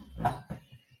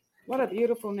 What a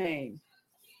beautiful name.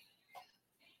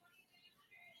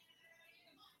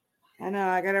 I know,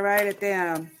 I got to write it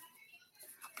down.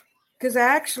 Because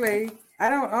actually, I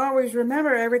don't always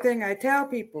remember everything I tell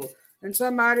people. And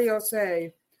somebody will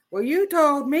say, well, you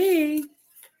told me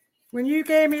when you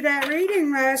gave me that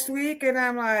reading last week. And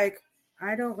I'm like,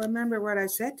 I don't remember what I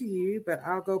said to you, but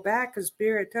I'll go back because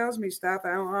Spirit tells me stuff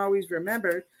I don't always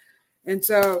remember. And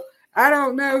so I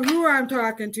don't know who I'm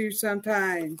talking to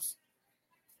sometimes.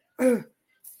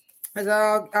 Because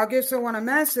I'll give someone a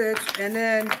message and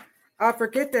then I'll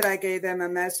forget that I gave them a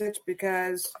message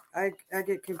because I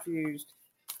get confused.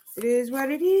 It is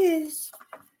what it is.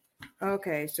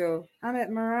 Okay, so I'm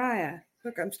at Mariah.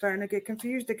 Look, I'm starting to get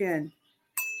confused again.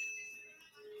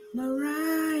 Mariah.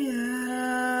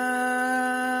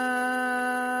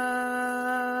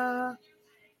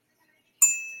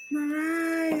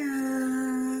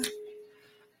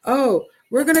 Oh,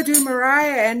 we're going to do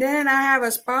Mariah, and then I have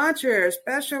a sponsor, a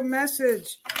special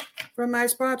message from my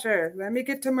sponsor. Let me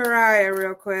get to Mariah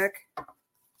real quick.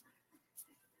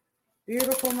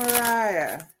 Beautiful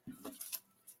Mariah.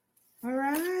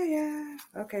 Mariah.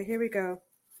 Okay, here we go.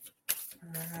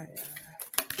 Mariah.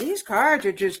 These cards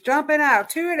are just jumping out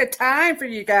 2 at a time for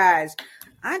you guys.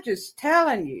 I'm just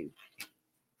telling you.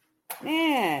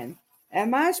 Man. And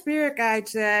my spirit guide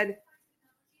said,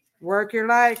 work your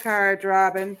light cards,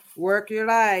 Robin. Work your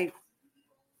light.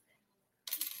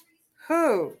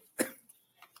 Who?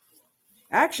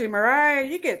 Actually, Mariah,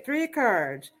 you get 3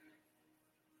 cards.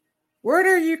 What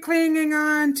are you clinging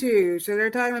on to? So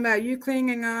they're talking about you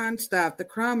clinging on stuff, the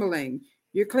crumbling.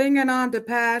 You're clinging on to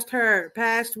past hurt,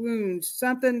 past wounds,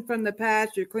 something from the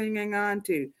past you're clinging on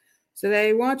to. So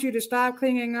they want you to stop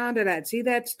clinging on to that. See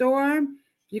that storm?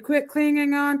 If you quit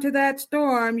clinging on to that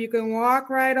storm, you can walk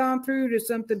right on through to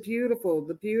something beautiful,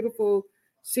 the beautiful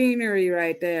scenery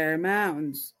right there,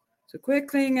 mountains. So quit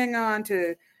clinging on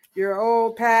to your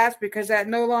old past because that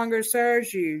no longer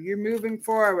serves you. You're moving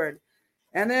forward.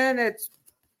 And then it's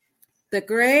the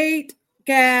great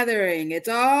gathering. It's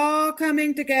all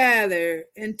coming together.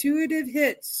 Intuitive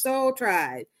hits, soul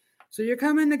tribe. So you're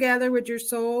coming together with your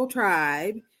soul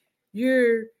tribe.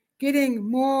 You're getting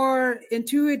more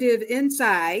intuitive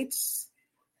insights.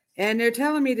 And they're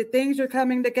telling me that things are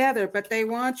coming together, but they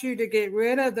want you to get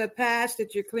rid of the past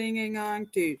that you're clinging on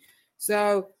to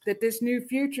so that this new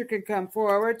future can come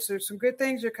forward. So some good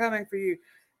things are coming for you.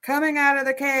 Coming out of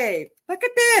the cave. Look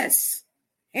at this.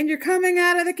 And you're coming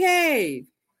out of the cave.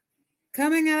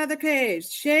 Coming out of the cave.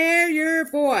 Share your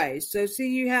voice. So see,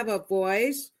 you have a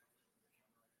voice.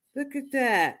 Look at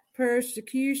that.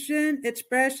 Persecution,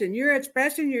 expression. You're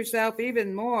expressing yourself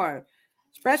even more.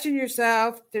 Expressing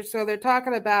yourself. So they're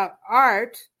talking about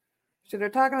art. So they're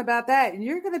talking about that. And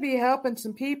you're going to be helping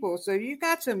some people. So you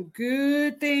got some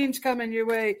good things coming your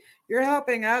way. You're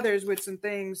helping others with some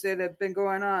things that have been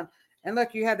going on. And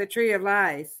look, you have the tree of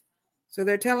life. So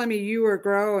they're telling me you are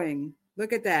growing.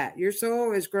 Look at that. Your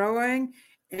soul is growing.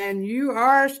 And you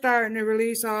are starting to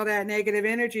release all that negative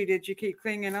energy that you keep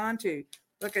clinging on to.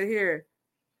 Look at here.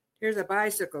 Here's a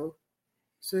bicycle.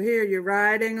 So here you're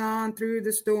riding on through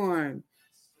the storm.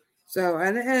 So,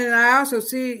 and I also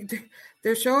see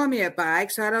they're showing me a bike.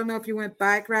 So I don't know if you went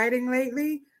bike riding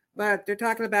lately, but they're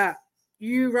talking about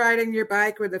you riding your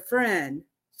bike with a friend.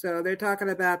 So they're talking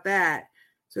about that.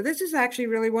 So this is actually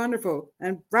really wonderful.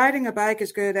 And riding a bike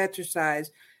is good exercise.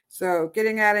 So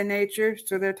getting out in nature.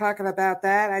 So they're talking about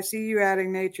that. I see you out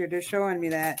in nature. They're showing me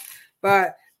that.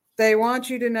 But they want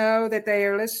you to know that they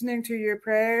are listening to your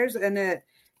prayers and that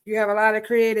you have a lot of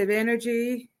creative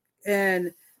energy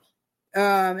and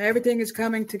everything is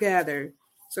coming together.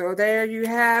 So there you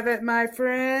have it, my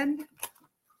friend.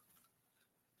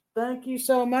 Thank you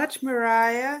so much,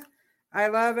 Mariah. I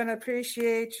love and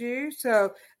appreciate you.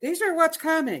 So these are what's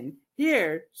coming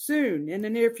here soon in the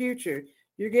near future.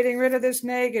 You're getting rid of this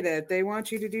negative. They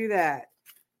want you to do that.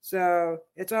 So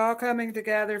it's all coming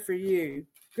together for you.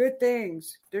 Good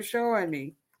things. They're showing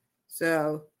me.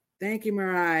 So thank you,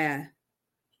 Mariah.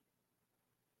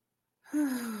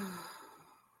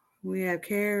 We have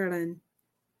Carolyn.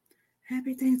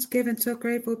 Happy Thanksgiving. So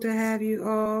grateful to have you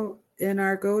all in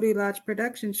our Goldilocks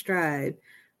Productions tribe.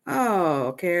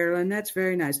 Oh, Carolyn, that's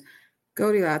very nice.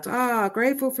 Goldilocks.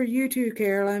 Grateful for you too,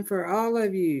 Carolyn, for all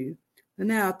of you.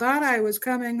 Now, thought I was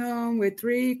coming home with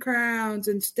 3 crowns.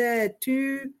 Instead,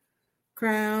 2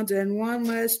 crowns and 1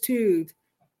 less tooth.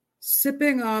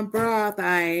 Sipping on broth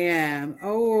I am.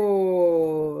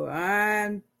 Oh,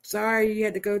 I'm sorry you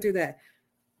had to go through that.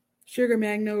 Sugar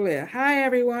Magnolia. Hi,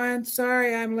 everyone.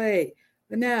 Sorry I'm late.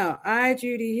 Linnell.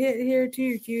 Judy. Hit here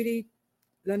too, cutie.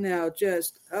 Linnell,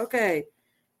 okay.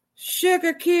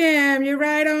 Sugar Kim, you're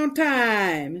right on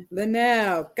time.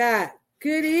 Linnell, got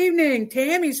good evening.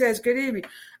 Tammy says good evening.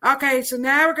 Okay, so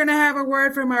now we're going to have a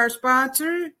word from our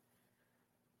sponsor,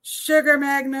 Sugar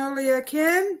Magnolia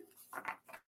Kim.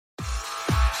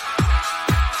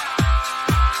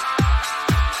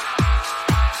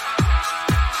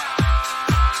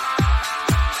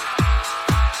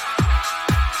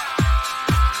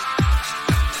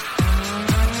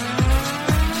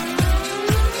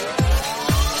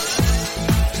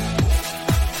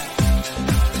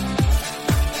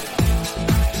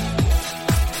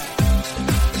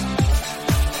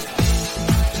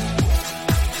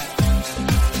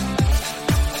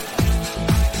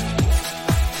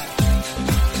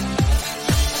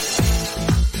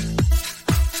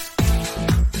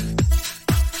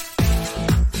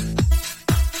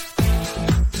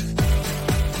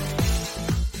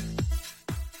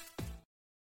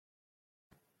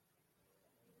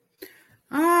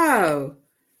 Oh,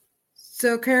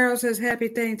 so Carol says happy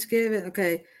Thanksgiving.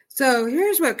 Okay, so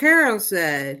here's what Carol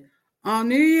said. On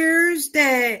New Year's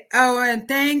Day, and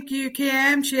thank you,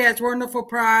 Kim. She has wonderful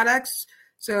products,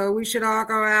 so we should all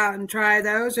go out and try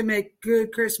those and make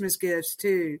good Christmas gifts,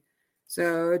 too.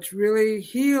 So it's really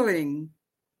healing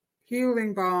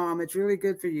balm. It's really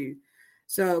good for you.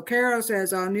 So Carol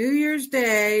says, on New Year's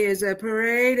Day is a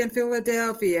parade in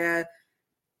Philadelphia.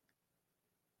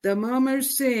 The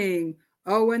mummers sing,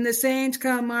 oh, when the saints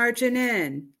come marching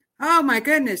in. Oh, my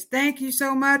goodness. Thank you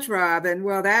so much, Robin.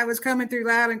 Well, that was coming through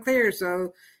loud and clear.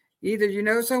 So either you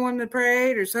know someone that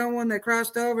prayed or someone that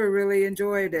crossed over really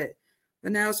enjoyed it.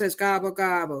 Linnell says, gobble,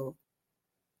 gobble.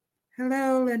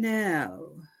 Hello,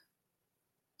 Linnell.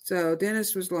 So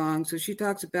Dennis was long. So she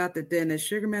talks about the dentist.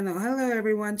 Sugar Menlo. Hello,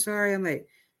 everyone. Sorry I'm late.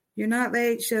 You're not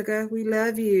late, Sugar. We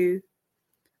love you.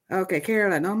 Okay,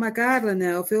 Carolyn. Oh, my God,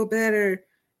 Linnell. Feel better.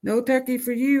 No turkey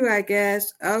for you, I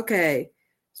guess. Okay.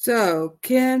 So,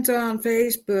 Kim's on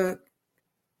Facebook.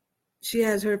 She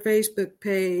has her Facebook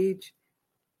page.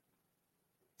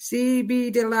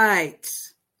 CB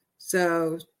Delights.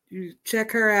 So you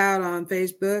check her out on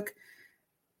Facebook.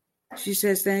 She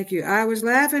says, thank you. I was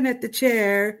laughing at the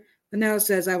chair. Vanell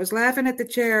says, I was laughing at the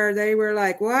chair. They were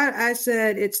like, what? I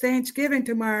said, it's Thanksgiving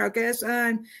tomorrow. Guess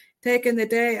I'm taking the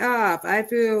day off. I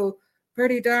feel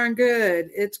pretty darn good.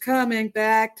 It's coming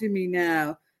back to me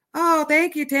now. Oh,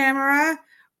 thank you, Tamara.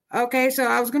 Okay, so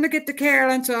I was going to get to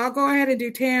Carolyn, so I'll go ahead and do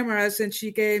Tamara since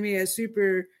she gave me a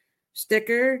super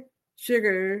sticker.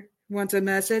 Sugar wants a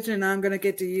message, and I'm going to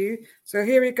get to you. So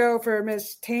here we go for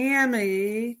Miss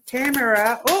Tamara.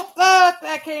 Oh, look,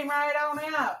 that came right on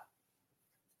out.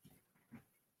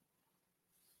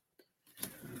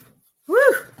 Woo!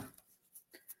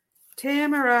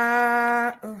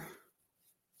 Tamara. Oh.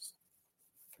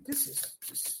 This is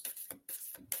just...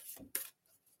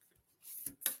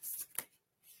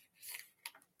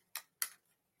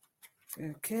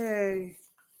 Okay.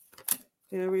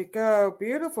 Here we go.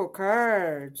 Beautiful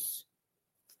cards.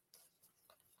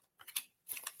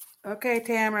 Okay,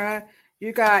 Tamara.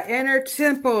 You got Inner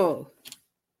Temple.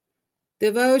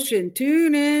 Devotion.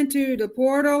 Tune into the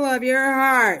portal of your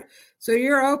heart. So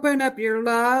you're opening up your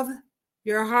love,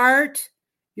 your heart.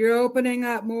 You're opening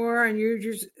up more and you're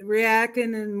just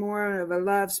reacting in more of a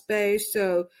love space.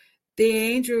 So the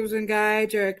angels and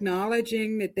guides are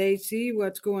acknowledging that they see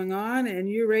what's going on and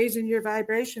you're raising your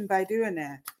vibration by doing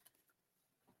that.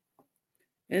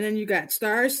 And then you got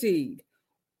Starseed.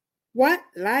 What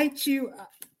lights you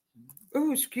up?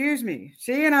 Oh, excuse me.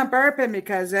 See, and I'm burping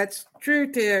because that's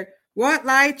true, dear. What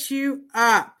lights you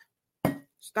up?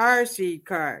 Starseed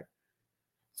card.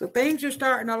 So things are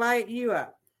starting to light you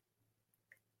up.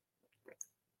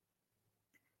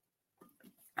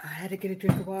 I had to get a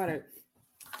drink of water.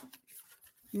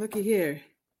 Looky here.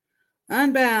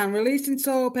 Unbound, releasing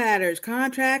soul patterns,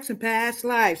 contracts, and past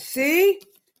lives. See?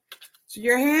 So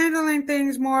you're handling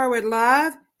things more with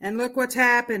love, and look what's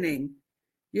happening.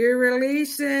 You're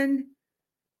releasing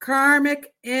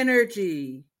karmic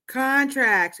energy,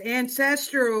 contracts,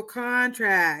 ancestral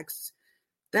contracts.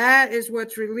 That is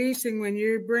what's releasing when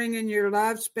you're bringing your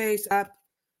love space up.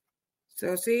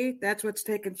 So see, that's what's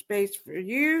taking space for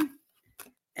you.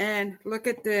 And look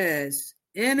at this.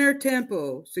 Inner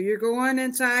temple. So you're going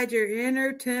inside your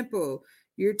inner temple.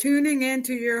 You're tuning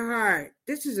into your heart.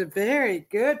 This is a very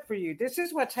good for you. This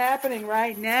is what's happening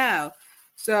right now.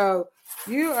 So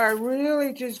you are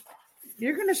really just,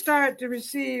 you're going to start to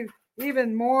receive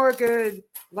even more good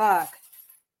luck.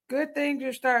 Good things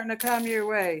are starting to come your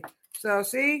way. So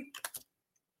see,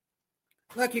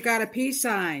 look, you got a peace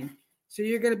sign. So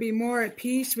you're going to be more at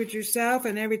peace with yourself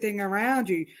and everything around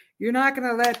you. You're not going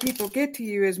to let people get to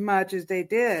you as much as they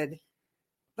did.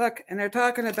 Look, and they're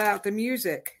talking about the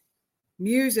music.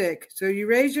 Music. So you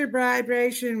raise your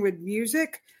vibration with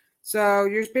music. So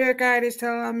your spirit guide is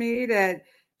telling me that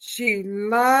she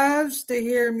loves to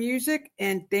hear music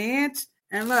and dance.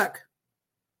 And look,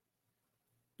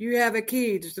 you have a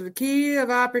key. So the key of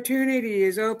opportunity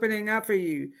is opening up for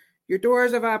you. Your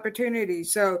doors of opportunity.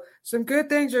 So some good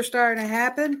things are starting to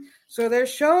happen. So they're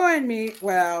showing me,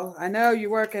 well, I know you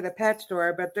work at a pet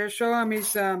store, but they're showing me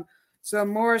some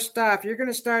more stuff. You're going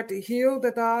to start to heal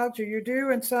the dogs, or you're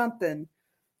doing something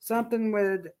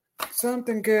good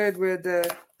with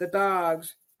the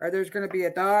dogs, or there's going to be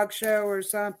a dog show or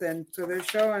something. So they're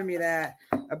showing me that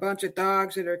a bunch of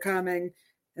dogs that are coming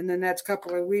in the next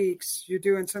couple of weeks. You're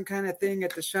doing some kind of thing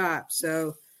at the shop.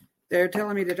 So they're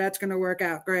telling me that that's going to work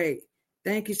out great.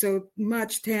 Thank you so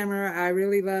much, Tamara. I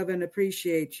really love and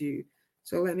appreciate you.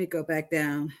 So let me go back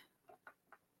down.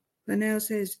 Linnell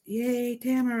says, yay,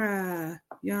 Tamara.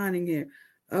 Yawning here.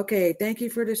 Okay, thank you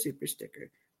for the super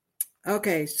sticker.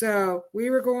 Okay, so we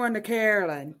were going to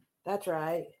Carolyn. That's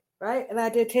right. Right? And I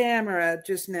did Tamara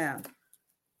just now.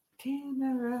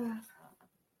 Tamara.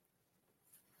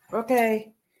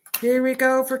 Okay, here we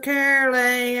go for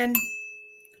Carolyn.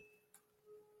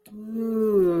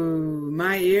 Ooh,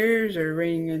 my ears are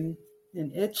ringing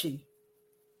and itchy.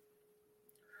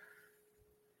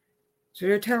 So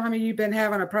you're telling me you've been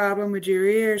having a problem with your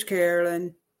ears,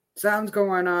 Carolyn. Something's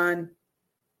going on.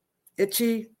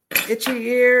 Itchy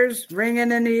ears,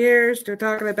 ringing in the ears. They're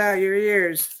talking about your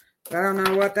ears. I don't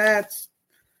know what that's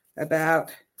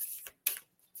about.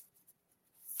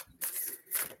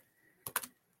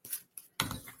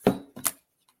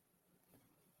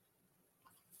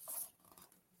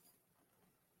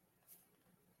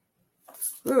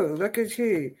 Ooh, look at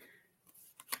you.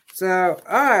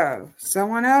 So,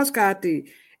 someone else got the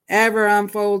ever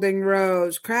unfolding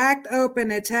rose. Cracked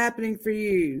open, it's happening for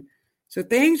you. So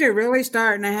things are really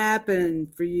starting to happen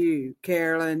for you,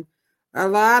 Carolyn. A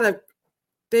lot of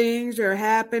things are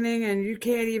happening and you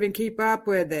can't even keep up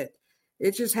with it.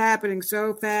 It's just happening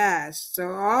so fast.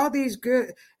 So all these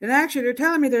good, and actually they're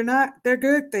telling me they're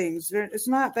good things. It's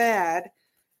not bad.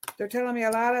 They're telling me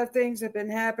a lot of things have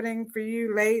been happening for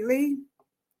you lately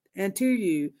and to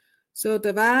you. So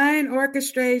divine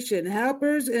orchestration,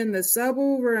 helpers in the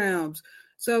subtle realms.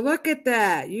 So look at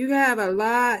that. You have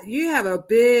a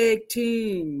big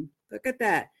team. Look at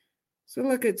that. So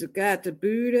look, it's got the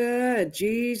Buddha and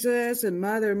Jesus and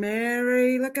Mother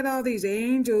Mary. Look at all these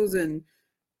angels and,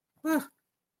 oh,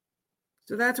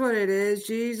 so that's what it is.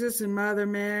 Jesus and Mother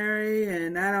Mary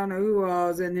and I don't know who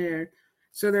all's in here.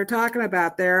 So they're talking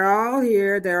about they're all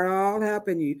here. They're all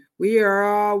helping you. We are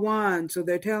all one. So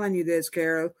they're telling you this,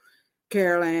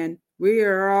 Carol-Ann. We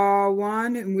are all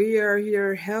one and we are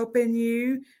here helping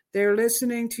you. They're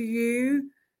listening to you.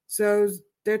 So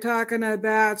they're talking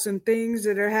about some things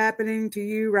that are happening to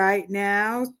you right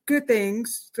now. Good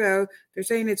things. So they're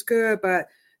saying it's good, but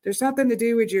there's something to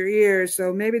do with your ears.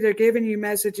 So maybe they're giving you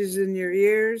messages in your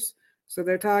ears. So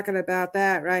they're talking about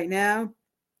that right now.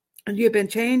 And you've been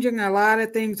changing a lot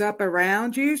of things up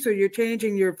around you. So you're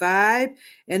changing your vibe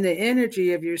and the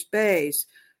energy of your space.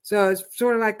 So it's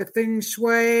sort of like the feng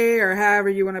shui or however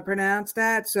you want to pronounce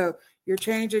that. So you're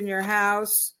changing your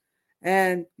house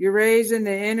and you're raising the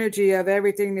energy of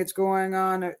everything that's going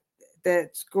on,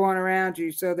 that's going around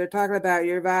you. So they're talking about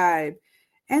your vibe.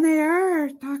 And they are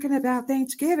talking about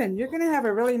Thanksgiving. You're going to have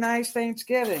a really nice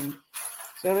Thanksgiving.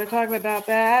 So they're talking about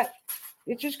that.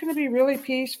 It's just going to be really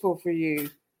peaceful for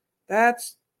you. And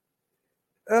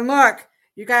look,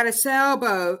 you got a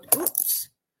sailboat. Oops.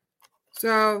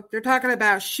 So they're talking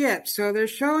about ships. So they're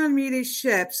showing me these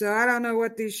ships. So I don't know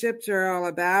what these ships are all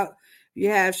about. You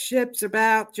have ships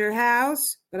about your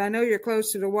house, but I know you're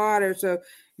close to the water. So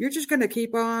you're just going to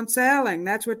keep on sailing.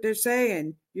 That's what they're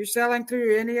saying. You're sailing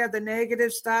through any of the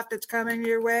negative stuff that's coming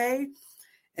your way,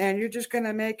 and you're just going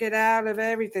to make it out of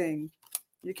everything.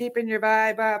 You're keeping your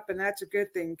vibe up, and that's a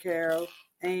good thing, Carol.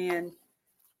 And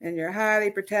you're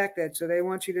highly protected, so they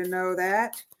want you to know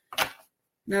that.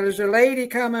 Now, there's a lady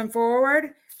coming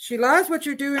forward. She loves what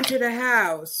you're doing to the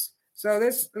house. So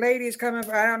this lady's coming,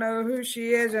 I don't know who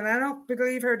she is, and I don't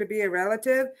believe her to be a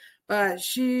relative, but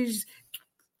she's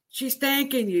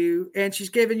thanking you, and she's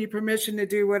giving you permission to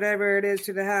do whatever it is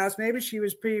to the house. Maybe she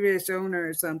was previous owner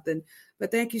or something. But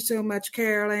thank you so much,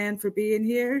 Carol-Ann, for being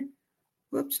here.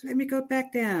 Whoops, let me go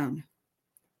back down.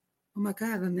 Oh, my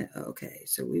God. Okay,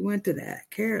 so we went to that.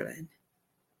 Carolyn.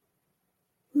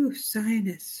 Ooh,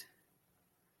 sinus.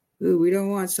 Ooh, we don't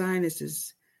want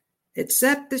sinuses.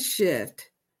 Accept the shift.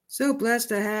 So blessed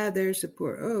to have their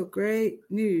support. Oh, great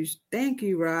news. Thank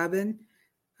you, Robin.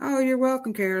 Oh, you're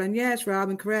welcome, Carolyn. Yes,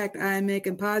 Robin, correct. I am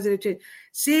making positive change.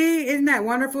 See, isn't that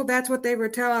wonderful? That's what they were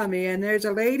telling me. And there's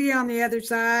a lady on the other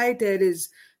side that is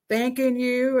thanking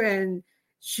you, and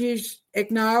she's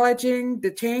acknowledging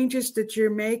the changes that you're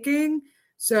making.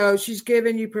 So she's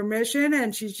giving you permission,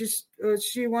 and she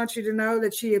wants you to know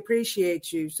that she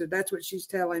appreciates you. So that's what she's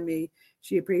telling me.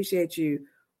 She appreciates you.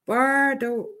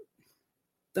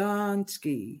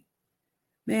 Donsky.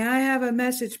 May I have a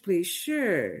message, please?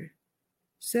 Sure.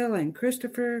 Selling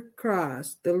Christopher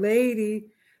Cross, the lady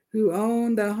who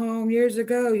owned the home years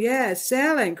ago. Yes,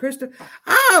 selling Christopher.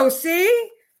 Oh, see?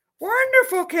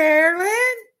 Wonderful, Carolyn.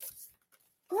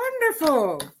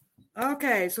 Wonderful.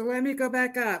 Okay, so let me go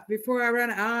back up before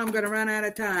I'm going to run out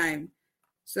of time.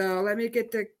 So let me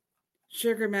get to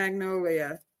Sugar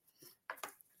Magnolia.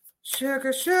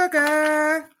 Sugar,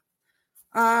 sugar.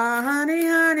 Ah, honey,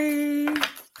 honey.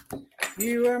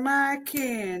 You are my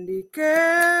candy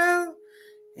girl.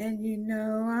 And you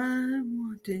know I'm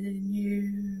wanting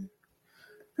you.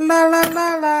 La, la,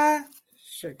 la, la.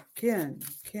 Sugar, Kim.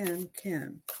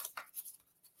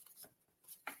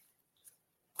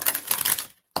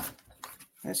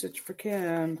 Message for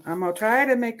Kim. I'm going to try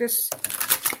to make this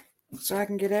so I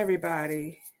can get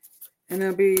everybody. And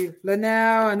it'll be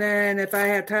Linnell, and then if I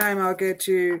have time, I'll get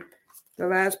to the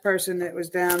last person that was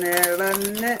down there.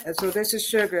 Lynette. So this is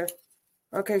Sugar.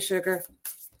 Okay, Sugar.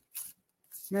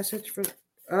 Message for...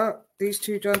 Oh, these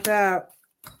two jumped out.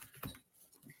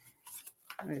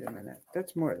 Wait a minute.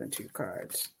 That's more than 2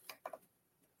 cards.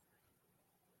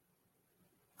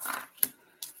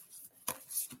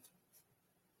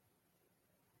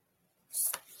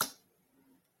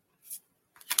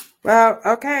 Well,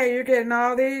 okay, you're getting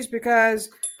all these because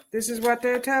this is what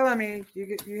they're telling me.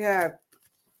 You have.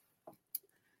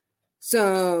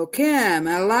 So, Kim,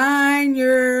 align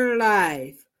your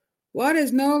life. What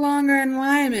is no longer in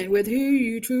alignment with who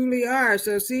you truly are?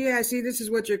 So, I see this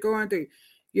is what you're going through.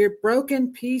 Your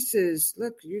broken pieces.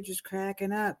 Look, you're just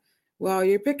cracking up. Well,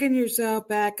 you're picking yourself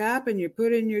back up and you're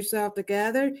putting yourself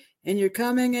together and you're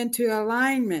coming into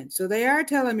alignment. So they are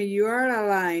telling me you are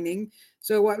aligning.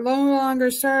 So what no longer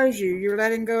serves you, you're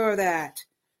letting go of that.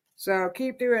 So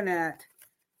keep doing that.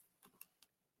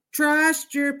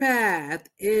 Trust your path.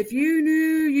 If you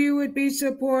knew you would be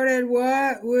supported,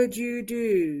 what would you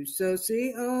do? So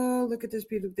see, oh, look at this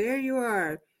beautiful. There you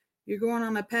are. You're going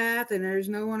on a path and there's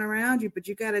no one around you, but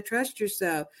you got to trust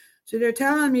yourself. So they're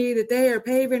telling me that they are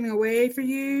paving a way for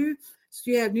you.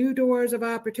 So you have new doors of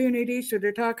opportunity. So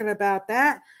they're talking about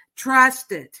that.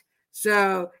 Trust it.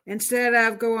 So instead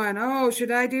of going, oh,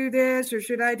 should I do this or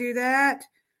should I do that?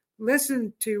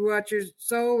 Listen to what your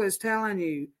soul is telling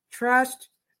you. Trust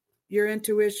your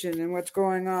intuition and what's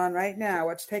going on right now,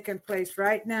 what's taking place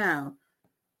right now.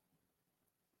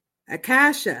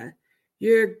 Akasha,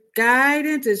 your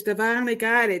guidance is divinely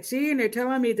guided. See, and they're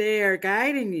telling me they are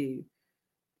guiding you.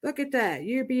 Look at that.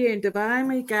 You're being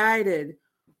divinely guided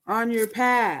on your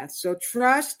path. So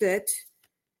trust it,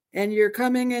 and you're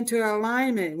coming into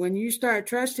alignment. When you start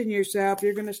trusting yourself,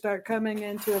 you're going to start coming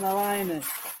into an alignment.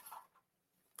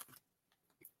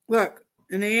 Look,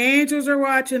 and the angels are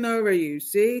watching over you.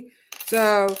 See?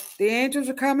 So the angels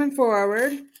are coming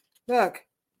forward. Look,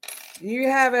 you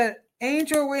have an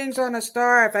angel wings on a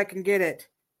star, if I can get it.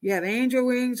 You have angel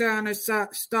wings on a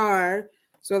star.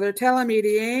 So they're telling me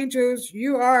the angels,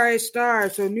 you are a star.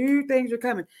 So new things are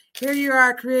coming. Here you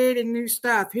are creating new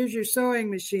stuff. Here's your sewing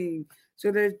machine.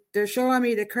 So they're showing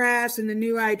me the crafts and the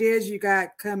new ideas you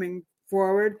got coming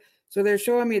forward. So they're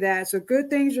showing me that. So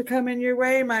good things are coming your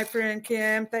way, my friend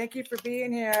Kim. Thank you for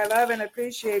being here. I love and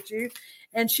appreciate you.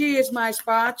 And she is my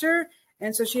sponsor.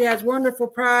 And so she has wonderful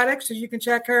products. So you can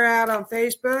check her out on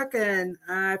Facebook. And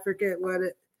I forget what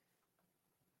it,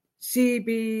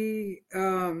 CB,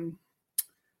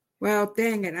 well,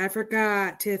 dang it. I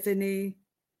forgot, Tiffany.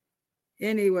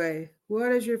 Anyway,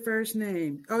 what is your first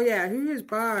name? Oh, yeah. Who is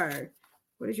Bard?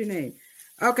 What is your name?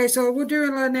 Okay, so we're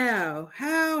doing Linnell.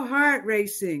 How heart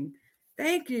racing.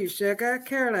 Thank you, Sugar.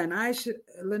 Carolyn,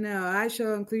 Linnell, I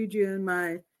shall include you in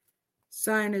my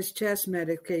sinus chest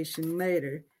medication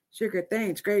later. Sugar,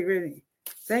 thanks. Great reading.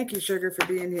 Thank you, Sugar, for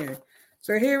being here.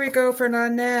 So here we go for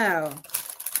Linnell.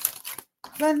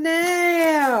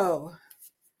 Linnell.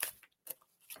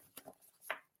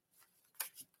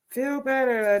 Feel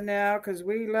better now because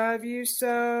we love you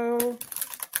so.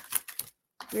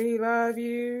 We love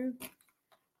you.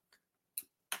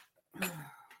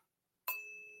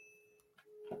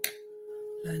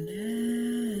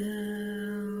 Linnell.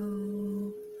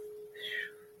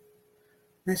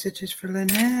 Messages for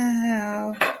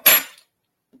Linnell.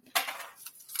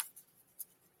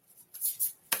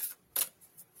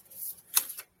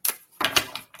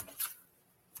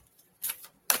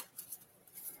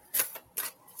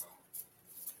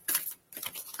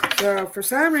 So for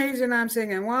some reason, I'm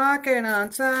singing Walking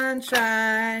on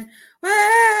Sunshine.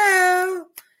 Wow.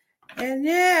 And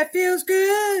yeah, it feels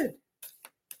good.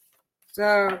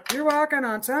 So you're walking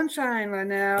on sunshine,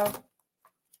 Linnell.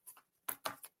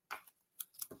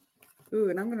 Ooh,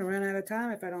 and I'm going to run out of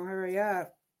time if I don't hurry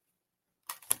up.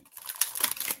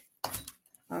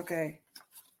 Okay.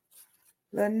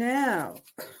 Linnell.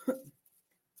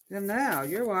 Linnell,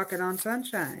 you're walking on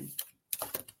sunshine.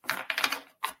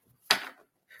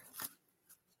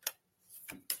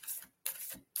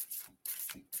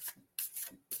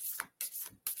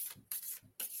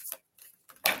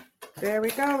 There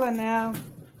we go, Linnell.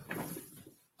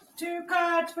 2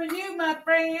 cards for you, my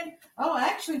friend. Oh,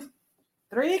 actually,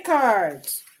 3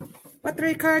 cards. What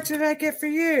 3 cards did I get for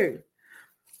you?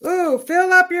 Ooh,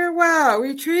 fill up your well.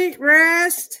 Retreat,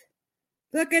 rest.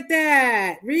 Look at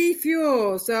that.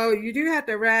 Refuel. So you do have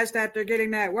to rest after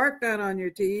getting that work done on your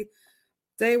teeth.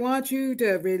 They want you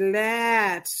to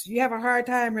relax. You have a hard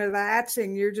time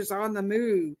relaxing. You're just on the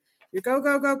move. You go,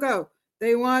 go, go, go.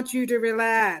 They want you to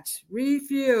relax,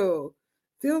 refuel,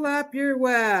 fill up your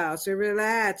well. So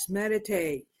relax,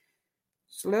 meditate,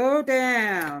 slow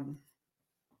down.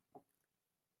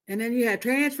 And then you have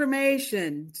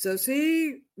transformation. So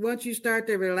see, once you start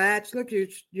to relax, look,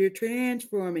 you're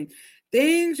transforming.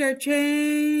 Things are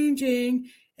changing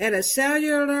at a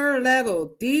cellular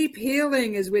level. Deep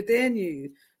healing is within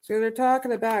you. So they're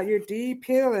talking about your deep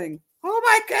healing. Oh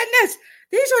my goodness.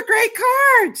 These are great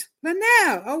cards.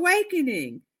 Linnell,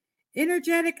 awakening,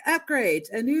 energetic upgrades,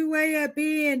 a new way of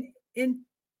being in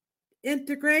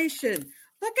integration.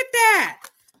 Look at that.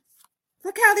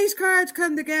 Look how these cards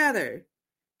come together.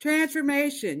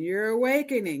 Transformation, you're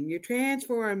awakening, you're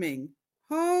transforming.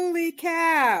 Holy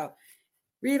cow.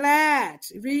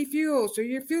 Relax, refuel. So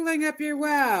you're filling up your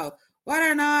well. What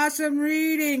an awesome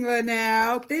reading,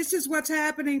 Linnell. This is what's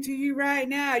happening to you right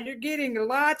now. You're getting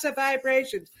lots of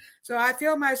vibrations. So I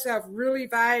feel myself really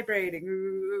vibrating.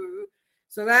 Ooh.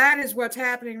 So that is what's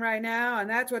happening right now, and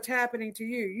that's what's happening to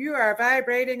you. You are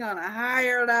vibrating on a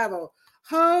higher level.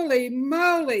 Holy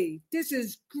moly. This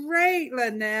is great,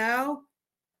 Linnell.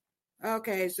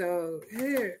 Okay, so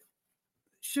here,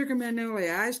 sugar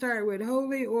magnolia. I start with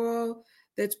holy oil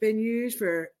that's been used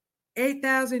for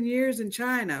 8,000 years in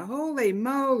China. Holy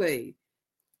moly.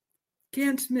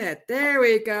 Ken Smith. There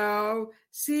we go.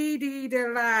 CD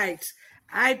Delights.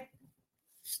 I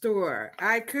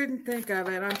couldn't think of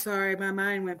it. I'm sorry. My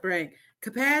mind went blank.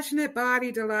 Compassionate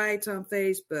Body Delights on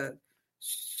Facebook.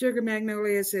 Sugar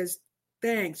Magnolia says,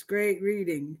 thanks. Great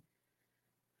reading.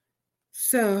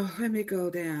 So let me go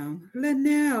down.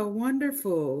 Linnell,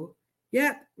 wonderful.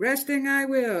 Yep, resting I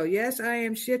will. Yes, I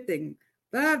am shifting.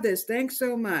 Love this. Thanks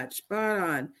so much. Spot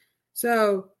on.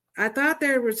 So I thought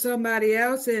there was somebody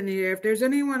else in here. If there's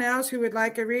anyone else who would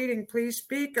like a reading, please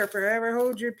speak or forever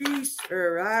hold your peace,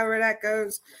 or however that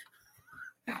goes.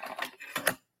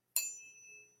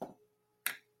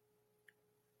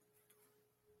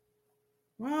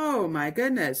 Oh my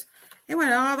goodness. It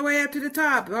went all the way up to the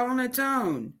top all on its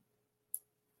own.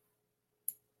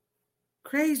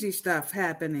 Crazy stuff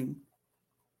happening.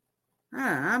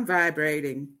 I'm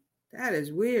vibrating. That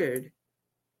is weird.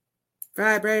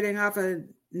 Vibrating off of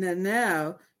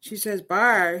Nanelle. She says,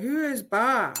 Bar. Who is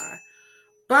Bar?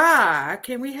 Bar,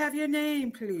 can we have your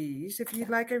name, please, if you'd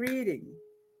like a reading?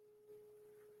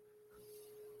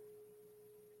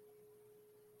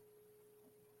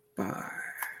 Bar.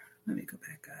 Let me go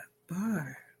back up.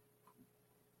 Bar.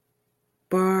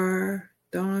 Bar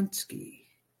Donsky.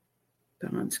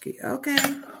 Donsky. Okay.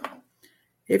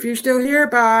 If you're still here,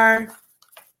 Bar.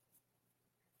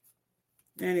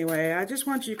 Anyway, I just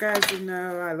want you guys to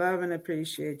know I love and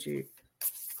appreciate you.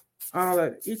 All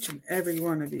of each and every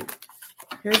one of you.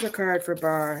 Here's a card for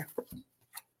Bar.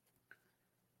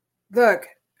 Look,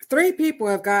 3 people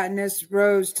have gotten this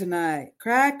rose tonight.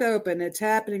 Cracked open. It's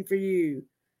happening for you.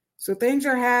 So things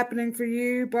are happening for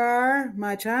you, Bar.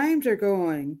 My chimes are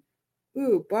going.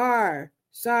 Ooh, Bar.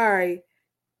 Sorry.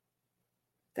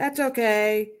 That's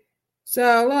okay.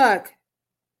 So look.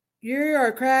 You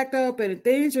are cracked open and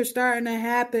things are starting to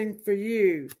happen for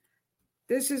you.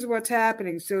 This is what's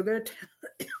happening. So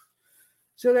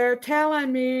they're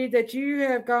telling me that you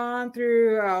have gone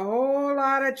through a whole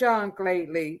lot of junk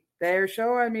lately. They're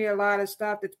showing me a lot of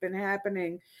stuff that's been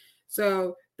happening.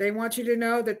 So they want you to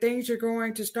know that things are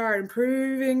going to start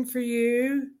improving for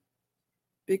you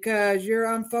because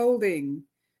you're unfolding.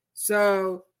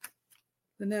 So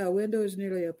the window is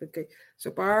nearly open. Okay.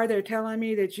 So, Bar, they're telling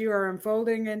me that you are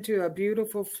unfolding into a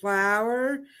beautiful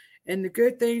flower and the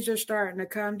good things are starting to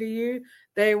come to you.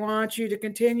 They want you to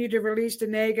continue to release the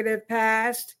negative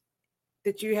past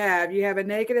that you have. You have a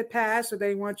negative past, so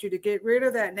they want you to get rid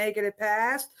of that negative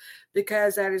past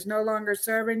because that is no longer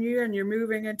serving you and you're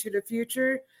moving into the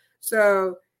future.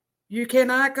 So you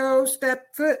cannot go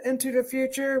step foot into the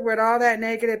future with all that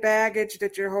negative baggage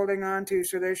that you're holding on to.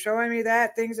 So they're showing me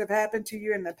that things have happened to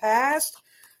you in the past.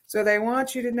 So they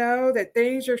want you to know that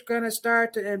things are going to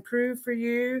start to improve for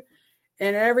you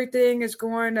and everything is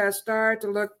going to start to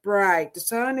look bright. The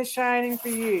sun is shining for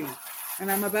you.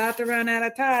 And I'm about to run out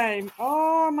of time.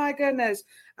 Oh, my goodness.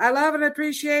 I love and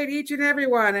appreciate each and every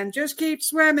one. And just keep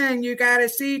swimming. You got a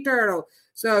sea turtle.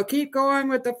 So keep going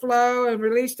with the flow and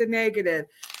release the negative.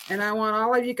 And I want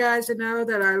all of you guys to know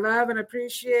that I love and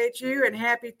appreciate you. And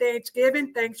happy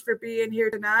Thanksgiving. Thanks for being here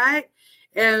tonight.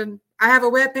 And I have a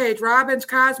webpage,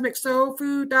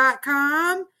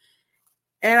 robinscosmicsoulfood.com.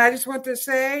 And I just want to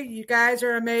say you guys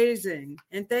are amazing.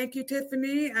 And thank you,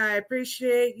 Tiffany. I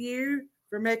appreciate you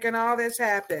for making all this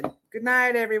happen. Good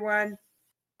night, everyone.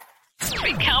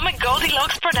 Become a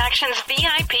Goldilocks Productions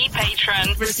VIP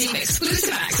patron. Receive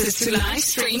exclusive access to live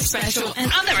stream special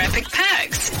and other epic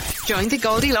perks. Join the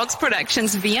Goldilocks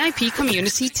Productions VIP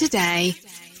community today.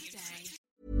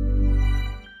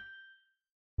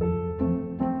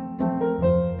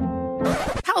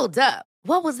 Hold up.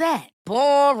 What was that?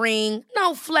 Boring.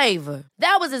 No flavor.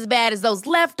 That was as bad as those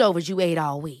leftovers you ate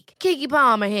all week. Keke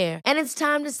Palmer here. And it's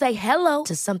time to say hello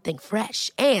to something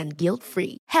fresh and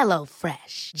guilt-free. Hello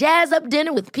Fresh. Jazz up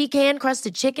dinner with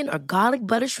pecan-crusted chicken or garlic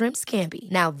butter shrimp scampi.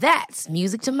 Now that's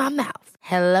music to my mouth.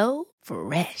 Hello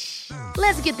Fresh.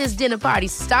 Let's get this dinner party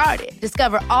started.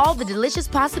 Discover all the delicious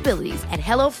possibilities at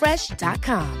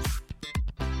HelloFresh.com.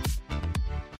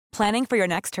 Planning for your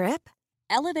next trip?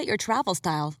 Elevate your travel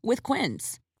style with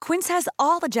Quince. Quince has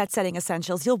all the jet-setting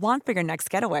essentials you'll want for your next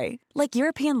getaway, like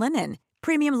European linen,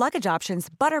 premium luggage options,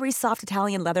 buttery soft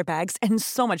Italian leather bags, and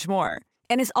so much more.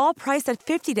 And is all priced at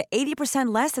 50 to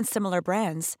 80% less than similar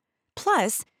brands.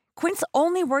 Plus, Quince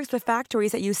only works with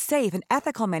factories that use safe and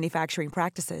ethical manufacturing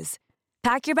practices.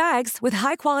 Pack your bags with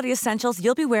high-quality essentials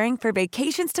you'll be wearing for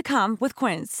vacations to come with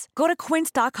Quince. Go to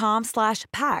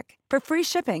quince.com/pack for free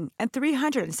shipping and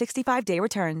 365-day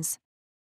returns.